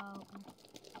 confirm. Oh.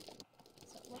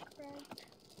 Does that look right?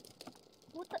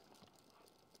 What the?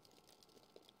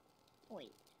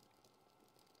 Wait.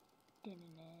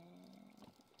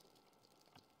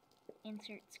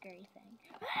 Insert scary thing.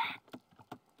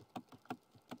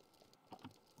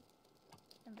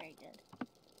 I'm very good.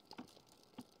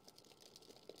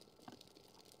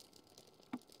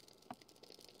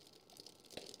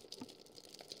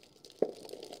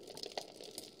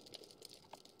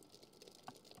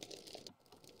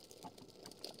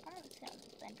 I don't sound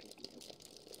offended with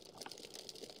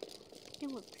you. You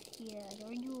look scared.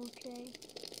 Are you okay?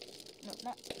 No,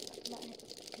 not him.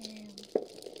 Damn.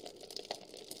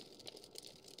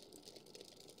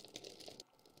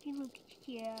 You look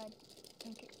scared.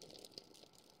 Okay.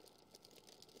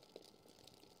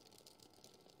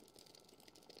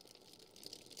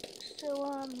 So,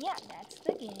 yeah, that's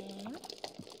the game.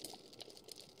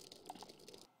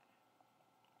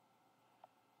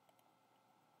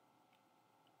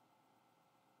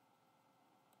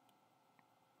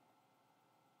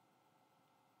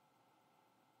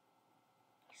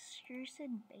 Cursed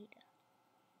beta.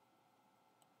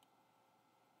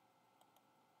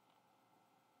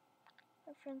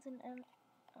 My friends in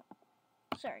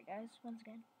sorry guys, once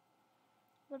again.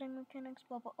 Building mechanics,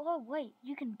 blah blah. Oh wait,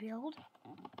 you can build?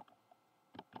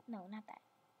 No, not that.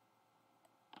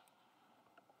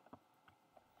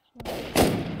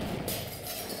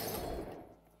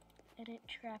 Edit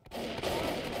track.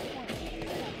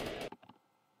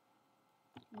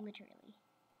 Literally.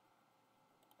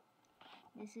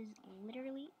 This is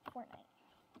literally Fortnite.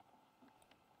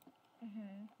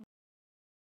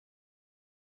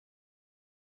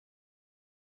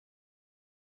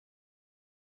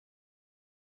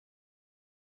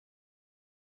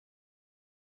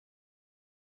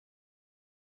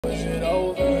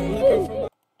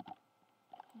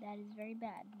 That is very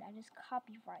bad. That is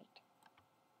copyright.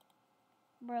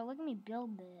 Bro, look at me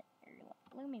build it.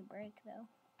 Look at me break, though.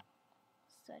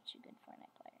 Such a good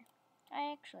Fortnite player.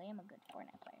 I actually am a good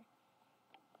Fortnite player.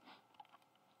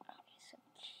 Okay, so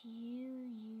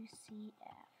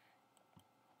QUCF.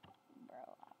 Bro,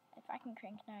 if I can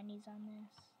crank 90s on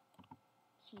this.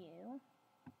 Q.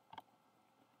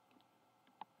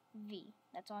 V.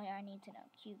 That's all I need to know.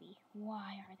 QV.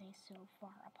 Why are they so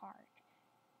far apart?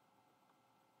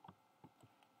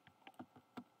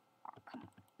 Oh, come on.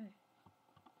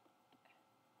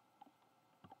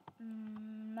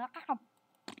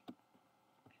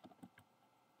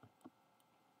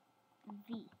 V.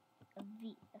 A V.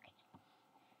 Okay.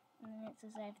 it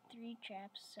says I have 3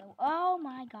 traps, so... Oh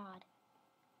my god.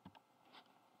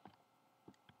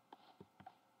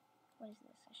 What is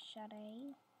this? A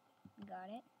shade? Got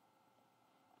it.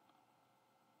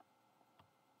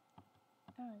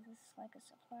 Oh, is this like a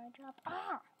supply drop?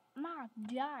 Ah! Ma,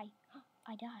 die!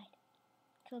 I died.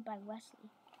 Killed by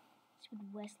Wesley.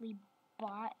 Stupid Wesley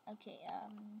bot. Okay,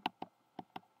 I'm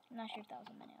not sure if that was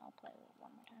a minute. I'll play it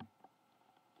one more time.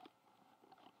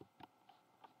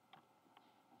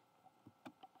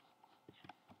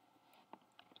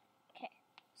 Okay,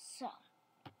 so.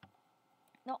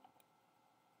 No.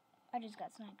 I just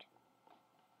got sniped.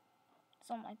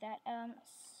 Something like that.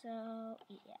 So,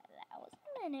 yeah, that was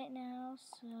a minute now,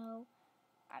 so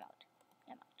I'm out.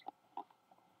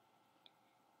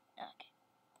 Okay.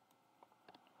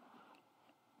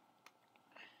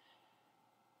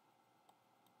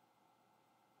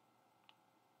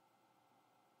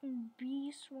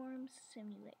 Bee Swarm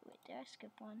Simulate. Wait, did I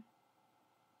skip one?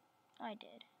 I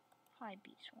did. Hi,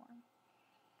 Bee Swarm.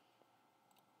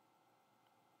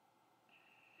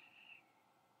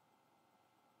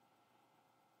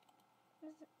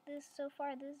 So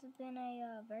far, this has been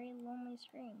a very lonely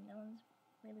stream. No one's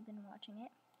really been watching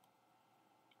it.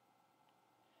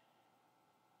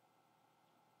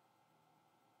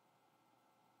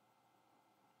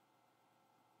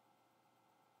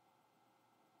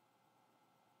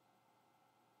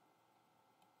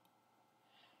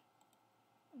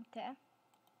 Okay.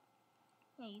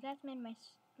 Yeah, you guys made my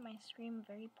stream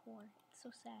very poor. It's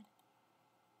so sad.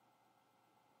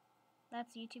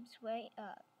 That's YouTube's way.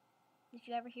 If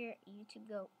you ever hear YouTube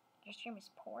go, your stream is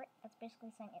poor, that's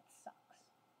basically saying it sucks.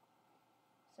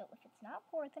 So if it's not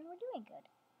poor, then we're doing good.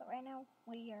 But right now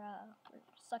we're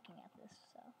sucking at this.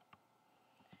 So.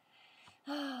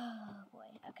 Oh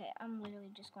boy. Okay, I'm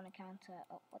literally just gonna count to.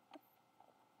 Oh, what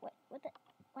the?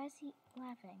 Why is he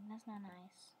laughing? That's not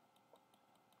nice.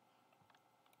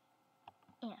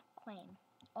 Yeah, claim.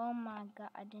 Oh my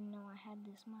god, I didn't know I had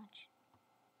this much.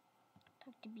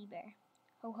 Talk to B-Bear.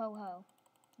 Ho ho ho.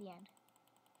 The end.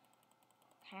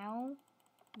 How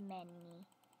many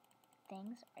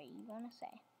things are you gonna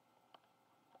say?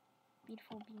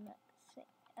 Beautiful beam.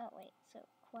 Oh wait, so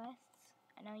quests.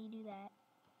 I know you do that.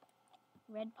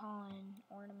 Red pollen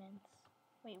ornaments.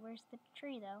 Wait, where's the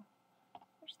tree though?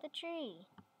 Where's the tree?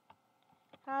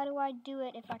 How do I do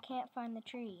it if I can't find the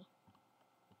tree?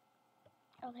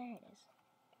 Oh, there it is.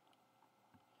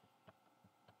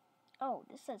 Oh,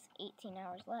 this says 18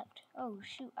 hours left. Oh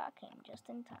shoot, I came just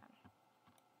in time.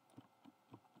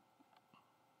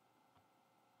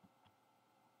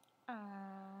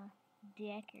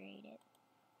 Decorate it.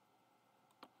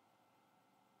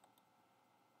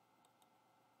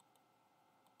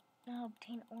 Oh,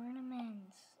 obtain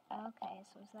ornaments. Okay,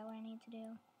 so is that what I need to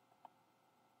do?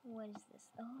 What is this?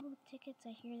 Oh, tickets. I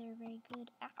hear they're very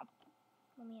good. Ow.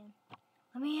 Let me in.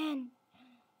 Let me in!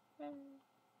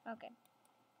 Okay.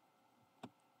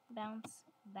 Bounce,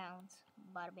 bounce,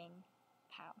 bada bing,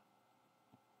 pow.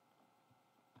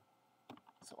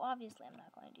 So obviously I'm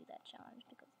not going to do that challenge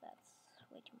because that's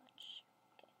way too much.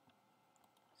 Okay.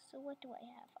 So what do I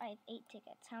have? I have 8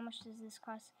 tickets. How much does this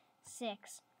cost?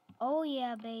 6. Oh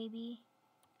yeah, baby.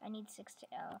 I need 6 to.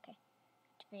 Oh, okay.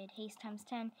 Activate haste times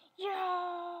 10.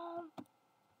 Yeah.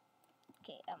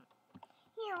 Okay.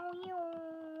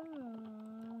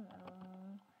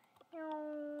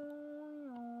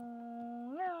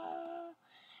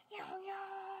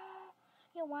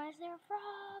 Yo, why is there a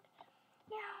frog?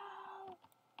 Yo.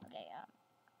 Okay.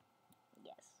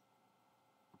 Yes.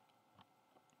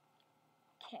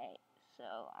 Okay. So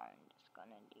I'm just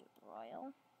gonna do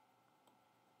royal.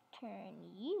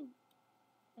 Turn you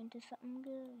into something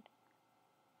good.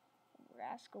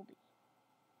 Rascalby.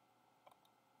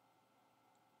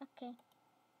 Okay.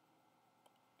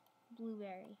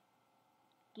 Blueberry.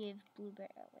 Give blueberry.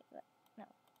 Oh, wait, what? No.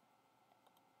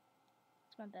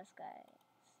 It's my best guy.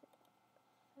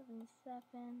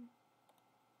 77.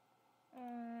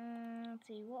 Let's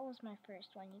see, what was my first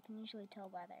one? You can usually tell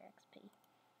by their XP.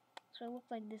 So it looks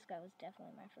like this guy was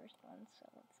definitely my first one, so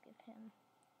let's give him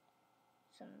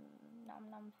some nom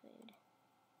nom food.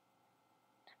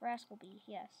 Rascalby,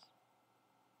 yes.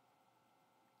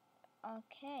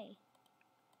 Okay.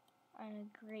 I'm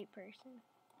a great person.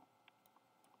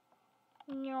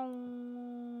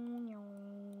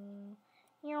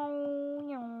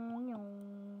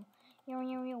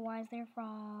 Why is there a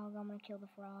frog? I'm gonna kill the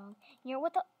frog.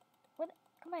 What the?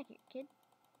 Come back here, kid.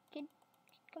 Kid,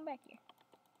 come back here.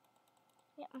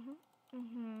 Yeah,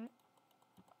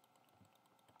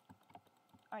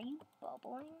 Are you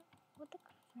bubbling? What the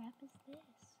crap is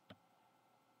this?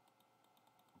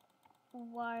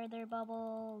 Why are there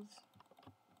bubbles?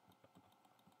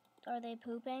 Are they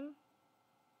pooping?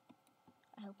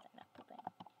 I hope they're not pooping.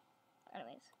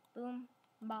 Anyways, boom,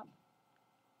 bop.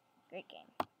 Great game.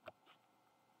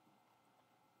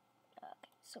 Okay,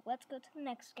 so let's go to the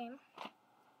next game.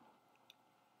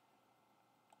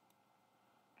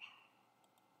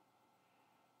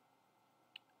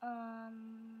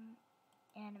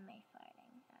 Anime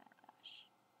fighting. Oh gosh.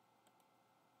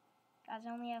 Guys,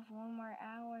 I only have 1 more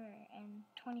hour and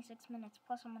 26 minutes,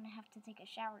 plus I'm gonna have to take a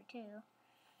shower too.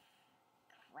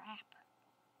 Crap.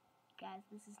 Guys,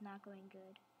 this is not going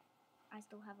good. I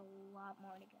still have a lot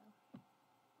more to go.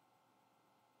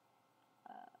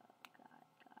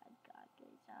 God,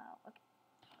 please. Okay.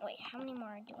 Wait, how many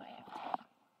more do I have to go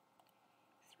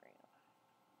through?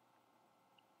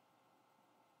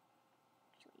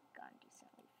 Actually, you've gone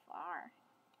decently far.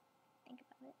 Think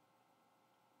about it.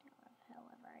 What the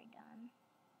hell have I done?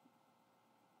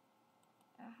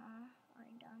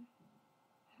 Already done.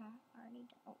 Already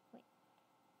done. Oh, wait.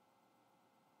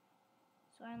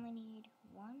 So I only need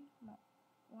 1 more.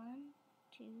 1,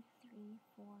 2, 3,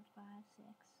 4, 5, 6,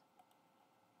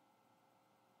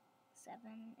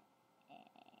 7,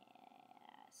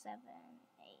 7,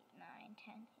 8, 9,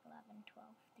 10, 11,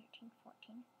 12, 13,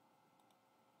 14,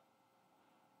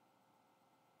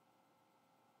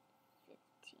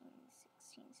 15,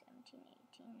 16, 17,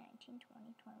 18, 19,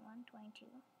 20, 21, 22,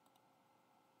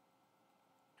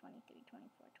 23,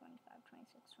 24, 25,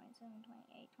 26, 27,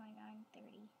 28, 29,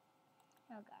 30.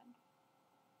 Oh god.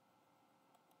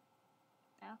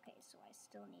 Okay, so I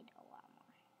still need a lot more.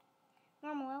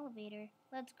 Normal elevator.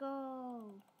 Let's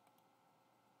go!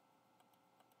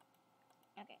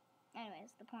 Okay,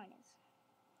 anyways, the point is,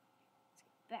 let's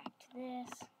get back to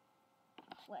this.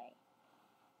 Play.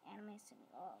 Anime City.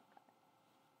 Oh god.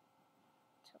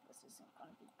 So this isn't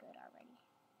gonna be good already.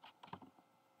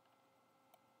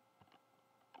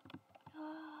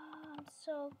 Oh, I'm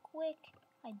so quick.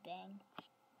 I bang.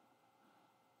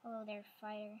 Hello there,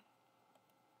 fighter.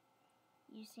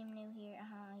 You seem new here.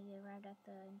 You arrived at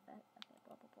the okay,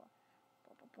 blah blah blah.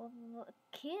 Blah blah blah blah.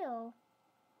 Kill?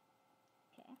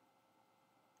 Okay.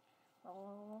 Blah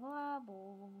blah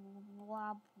blah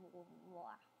blah blah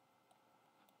blah.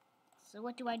 So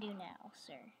what do I do now,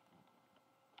 sir?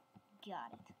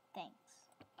 Got it.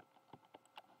 Thanks.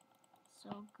 So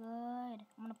good.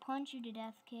 I'm gonna punch you to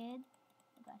death, kid.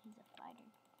 Oh god, he's a fighter.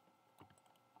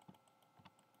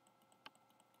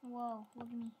 Whoa, look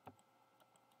at me.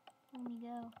 Let me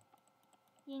go.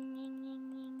 Ying ying ying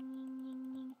ying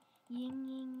ying ying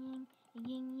ying ying ying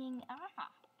ying ying. Ah!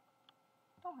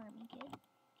 Don't hurt me, kid.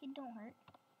 Kid, don't hurt.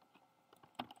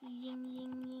 Ying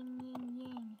ying ying ying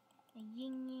ying.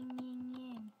 Ying ying ying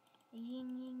ying.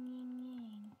 Ying ying ying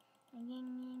ying. Ying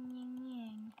ying ying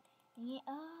ying. Ying.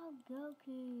 Oh,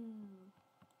 Goku.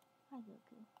 Hi,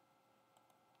 Goku.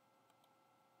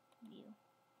 View.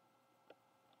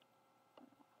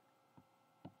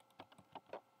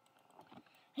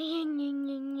 Ying ying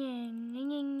ying ying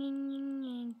ying ying ying ying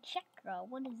ying. Chakra,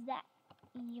 what is that?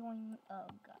 Yoing. Oh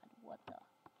god, what the?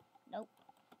 Nope.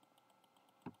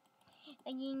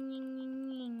 Ying ying ying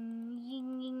ying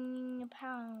ying ying.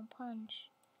 Pow punch.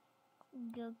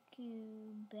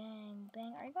 Goku bang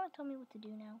bang. Are you gonna tell me what to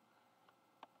do now?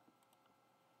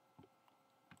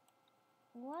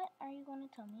 What are you gonna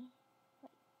tell me?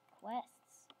 Wait,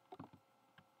 quests.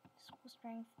 School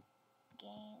strength.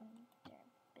 Gain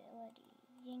durability.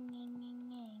 Ying ying ying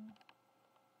ying.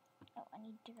 Oh, I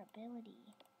need durability.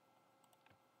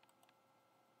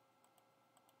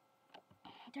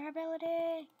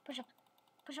 Durability! Push up,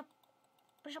 push up,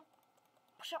 push up,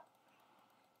 push up,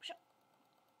 push up,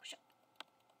 push up.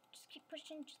 Just keep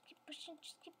pushing, just keep pushing,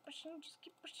 just keep pushing, just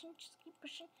keep pushing, just keep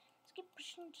pushing, just keep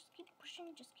pushing, just keep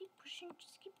pushing, just keep pushing,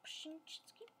 just keep pushing,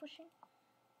 just keep pushing.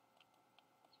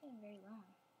 It's getting very long.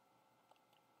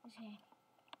 It's getting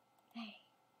very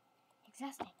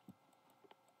exhausting.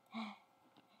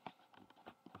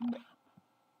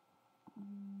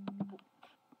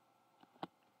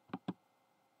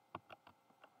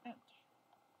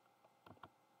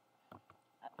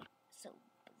 So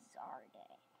bizarre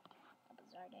day. A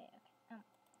bizarre day. Okay.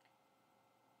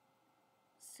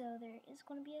 So there is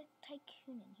going to be a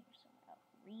tycoon in here somewhere. Oh,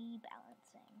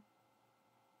 rebalancing.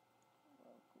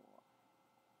 Real cool.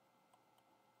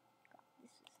 God,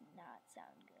 this does not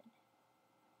sound good.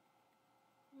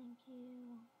 Thank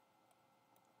you.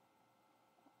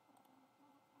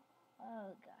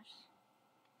 Oh gosh.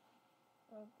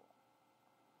 Real cool.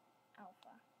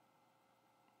 Alpha.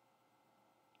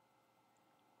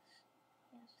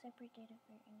 Yeah, separate data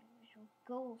for individual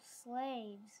goal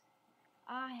slaves.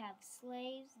 I have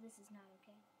slaves. This is not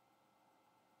okay.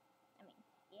 I mean,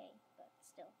 yay, but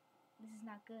still, This is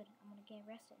not good. I'm gonna get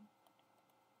arrested.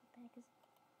 What the heck is...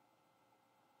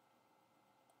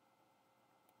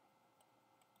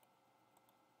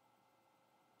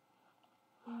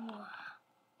 Ooh.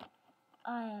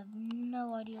 I have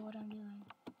no idea what I'm doing.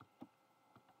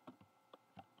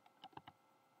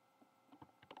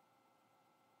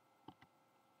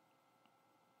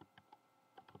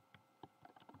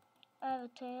 I have a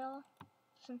tail.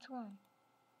 Since when?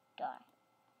 Die.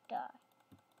 Die.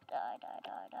 Die, die,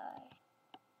 die, die.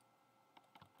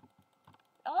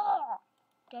 Oh!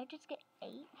 Did I just get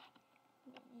ate?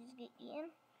 Did you just get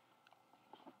eaten?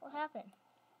 What happened?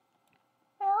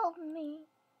 Help me!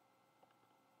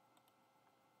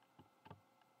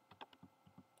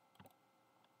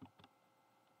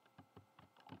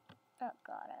 Oh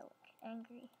god, I look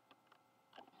angry.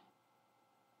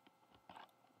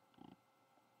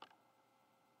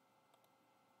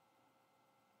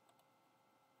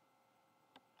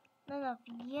 Not enough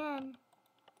yen.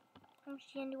 How much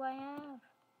yen do I have?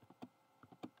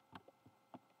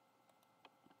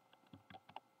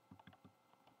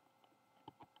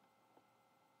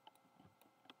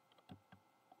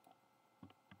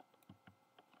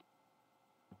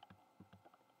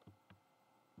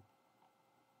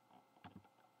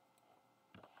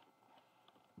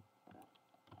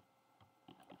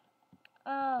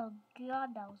 Oh god,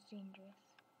 that was dangerous.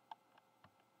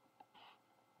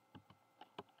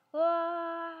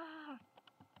 Ah!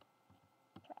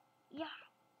 Yeah.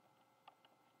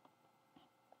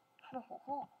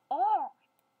 Oh!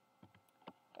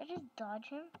 Did I just dodge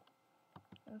him?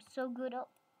 I'm so good. Oh,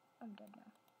 I'm dead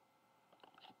now.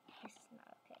 This is not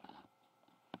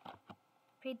okay.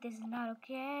 Wait, this is not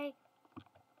okay.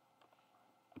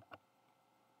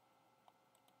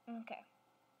 Okay.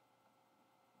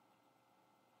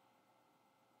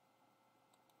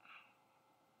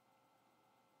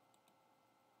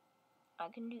 I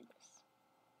can do this.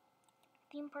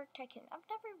 Theme Park Tycoon. I've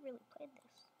never really played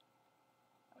this.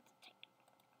 What's a tycoon?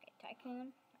 Okay,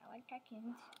 Tycoon. I like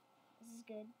tycoons. This is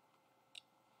good.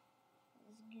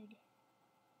 This is good. This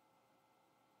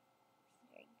is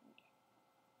very good.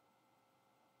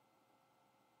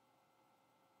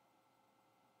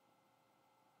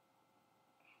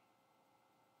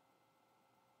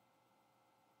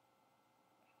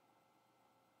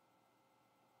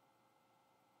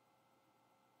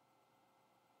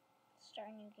 Start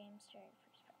new game. Start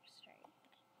first part. Start.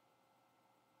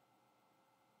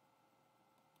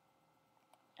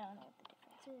 I don't know what the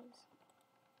difference is.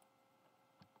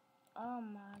 Oh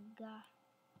my god.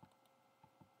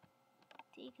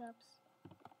 Teacups.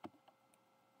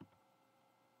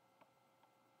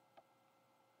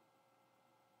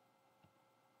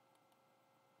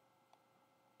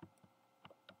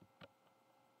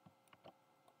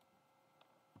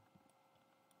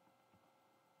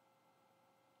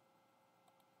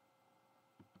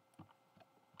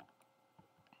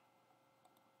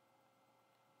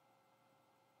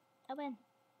 Open.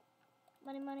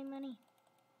 Money, money, money.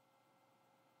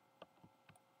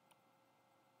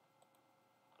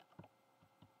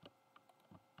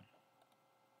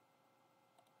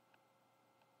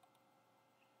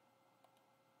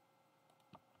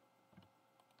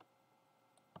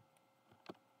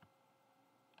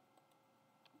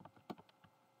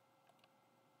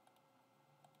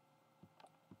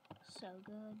 So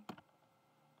good.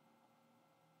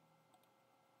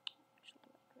 Actually,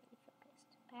 like really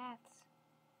focused. Paths.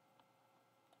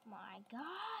 My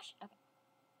gosh. Okay.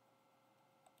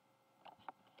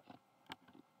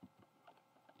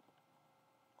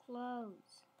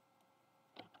 Close.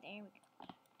 There we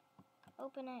go.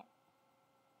 Open it.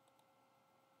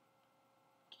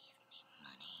 Give me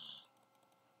money.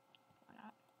 Why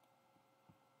not?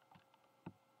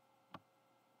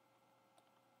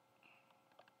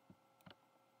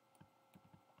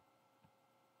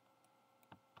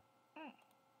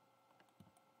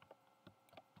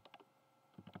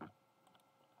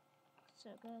 So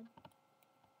good.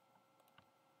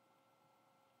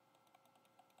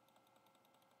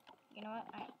 You know what?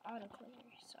 I auto clear,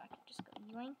 so I can just go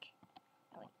yoink.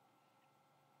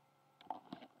 Oh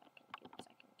wait. What I can do is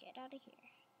I can get out of here.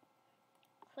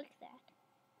 Click that.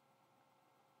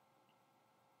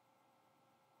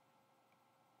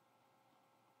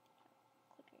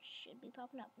 Clicker should be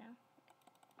popping up now.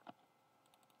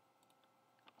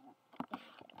 Then we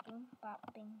get a boom,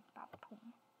 bop, bing, bop,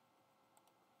 boom.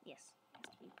 Yes, it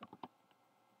has to be boom.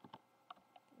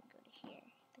 Then we go to here.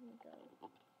 Then we go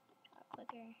top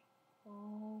clicker.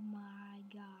 Oh my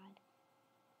god.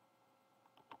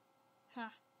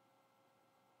 Ha.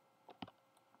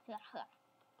 Ha ha.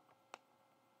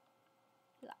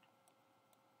 Ha.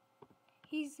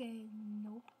 He said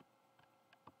nope.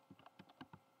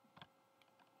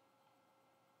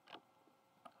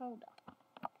 Hold on.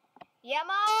 Yeah,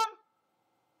 Mom?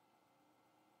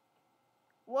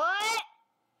 What?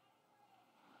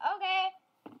 Okay.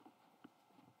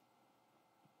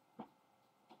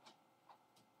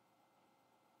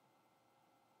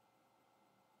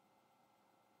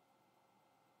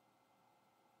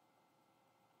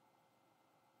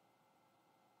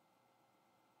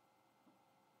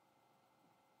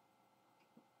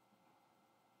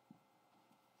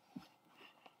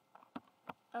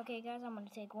 Okay, guys, I'm gonna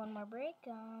take one more break.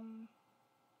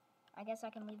 I guess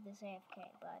I can leave this AFK,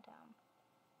 but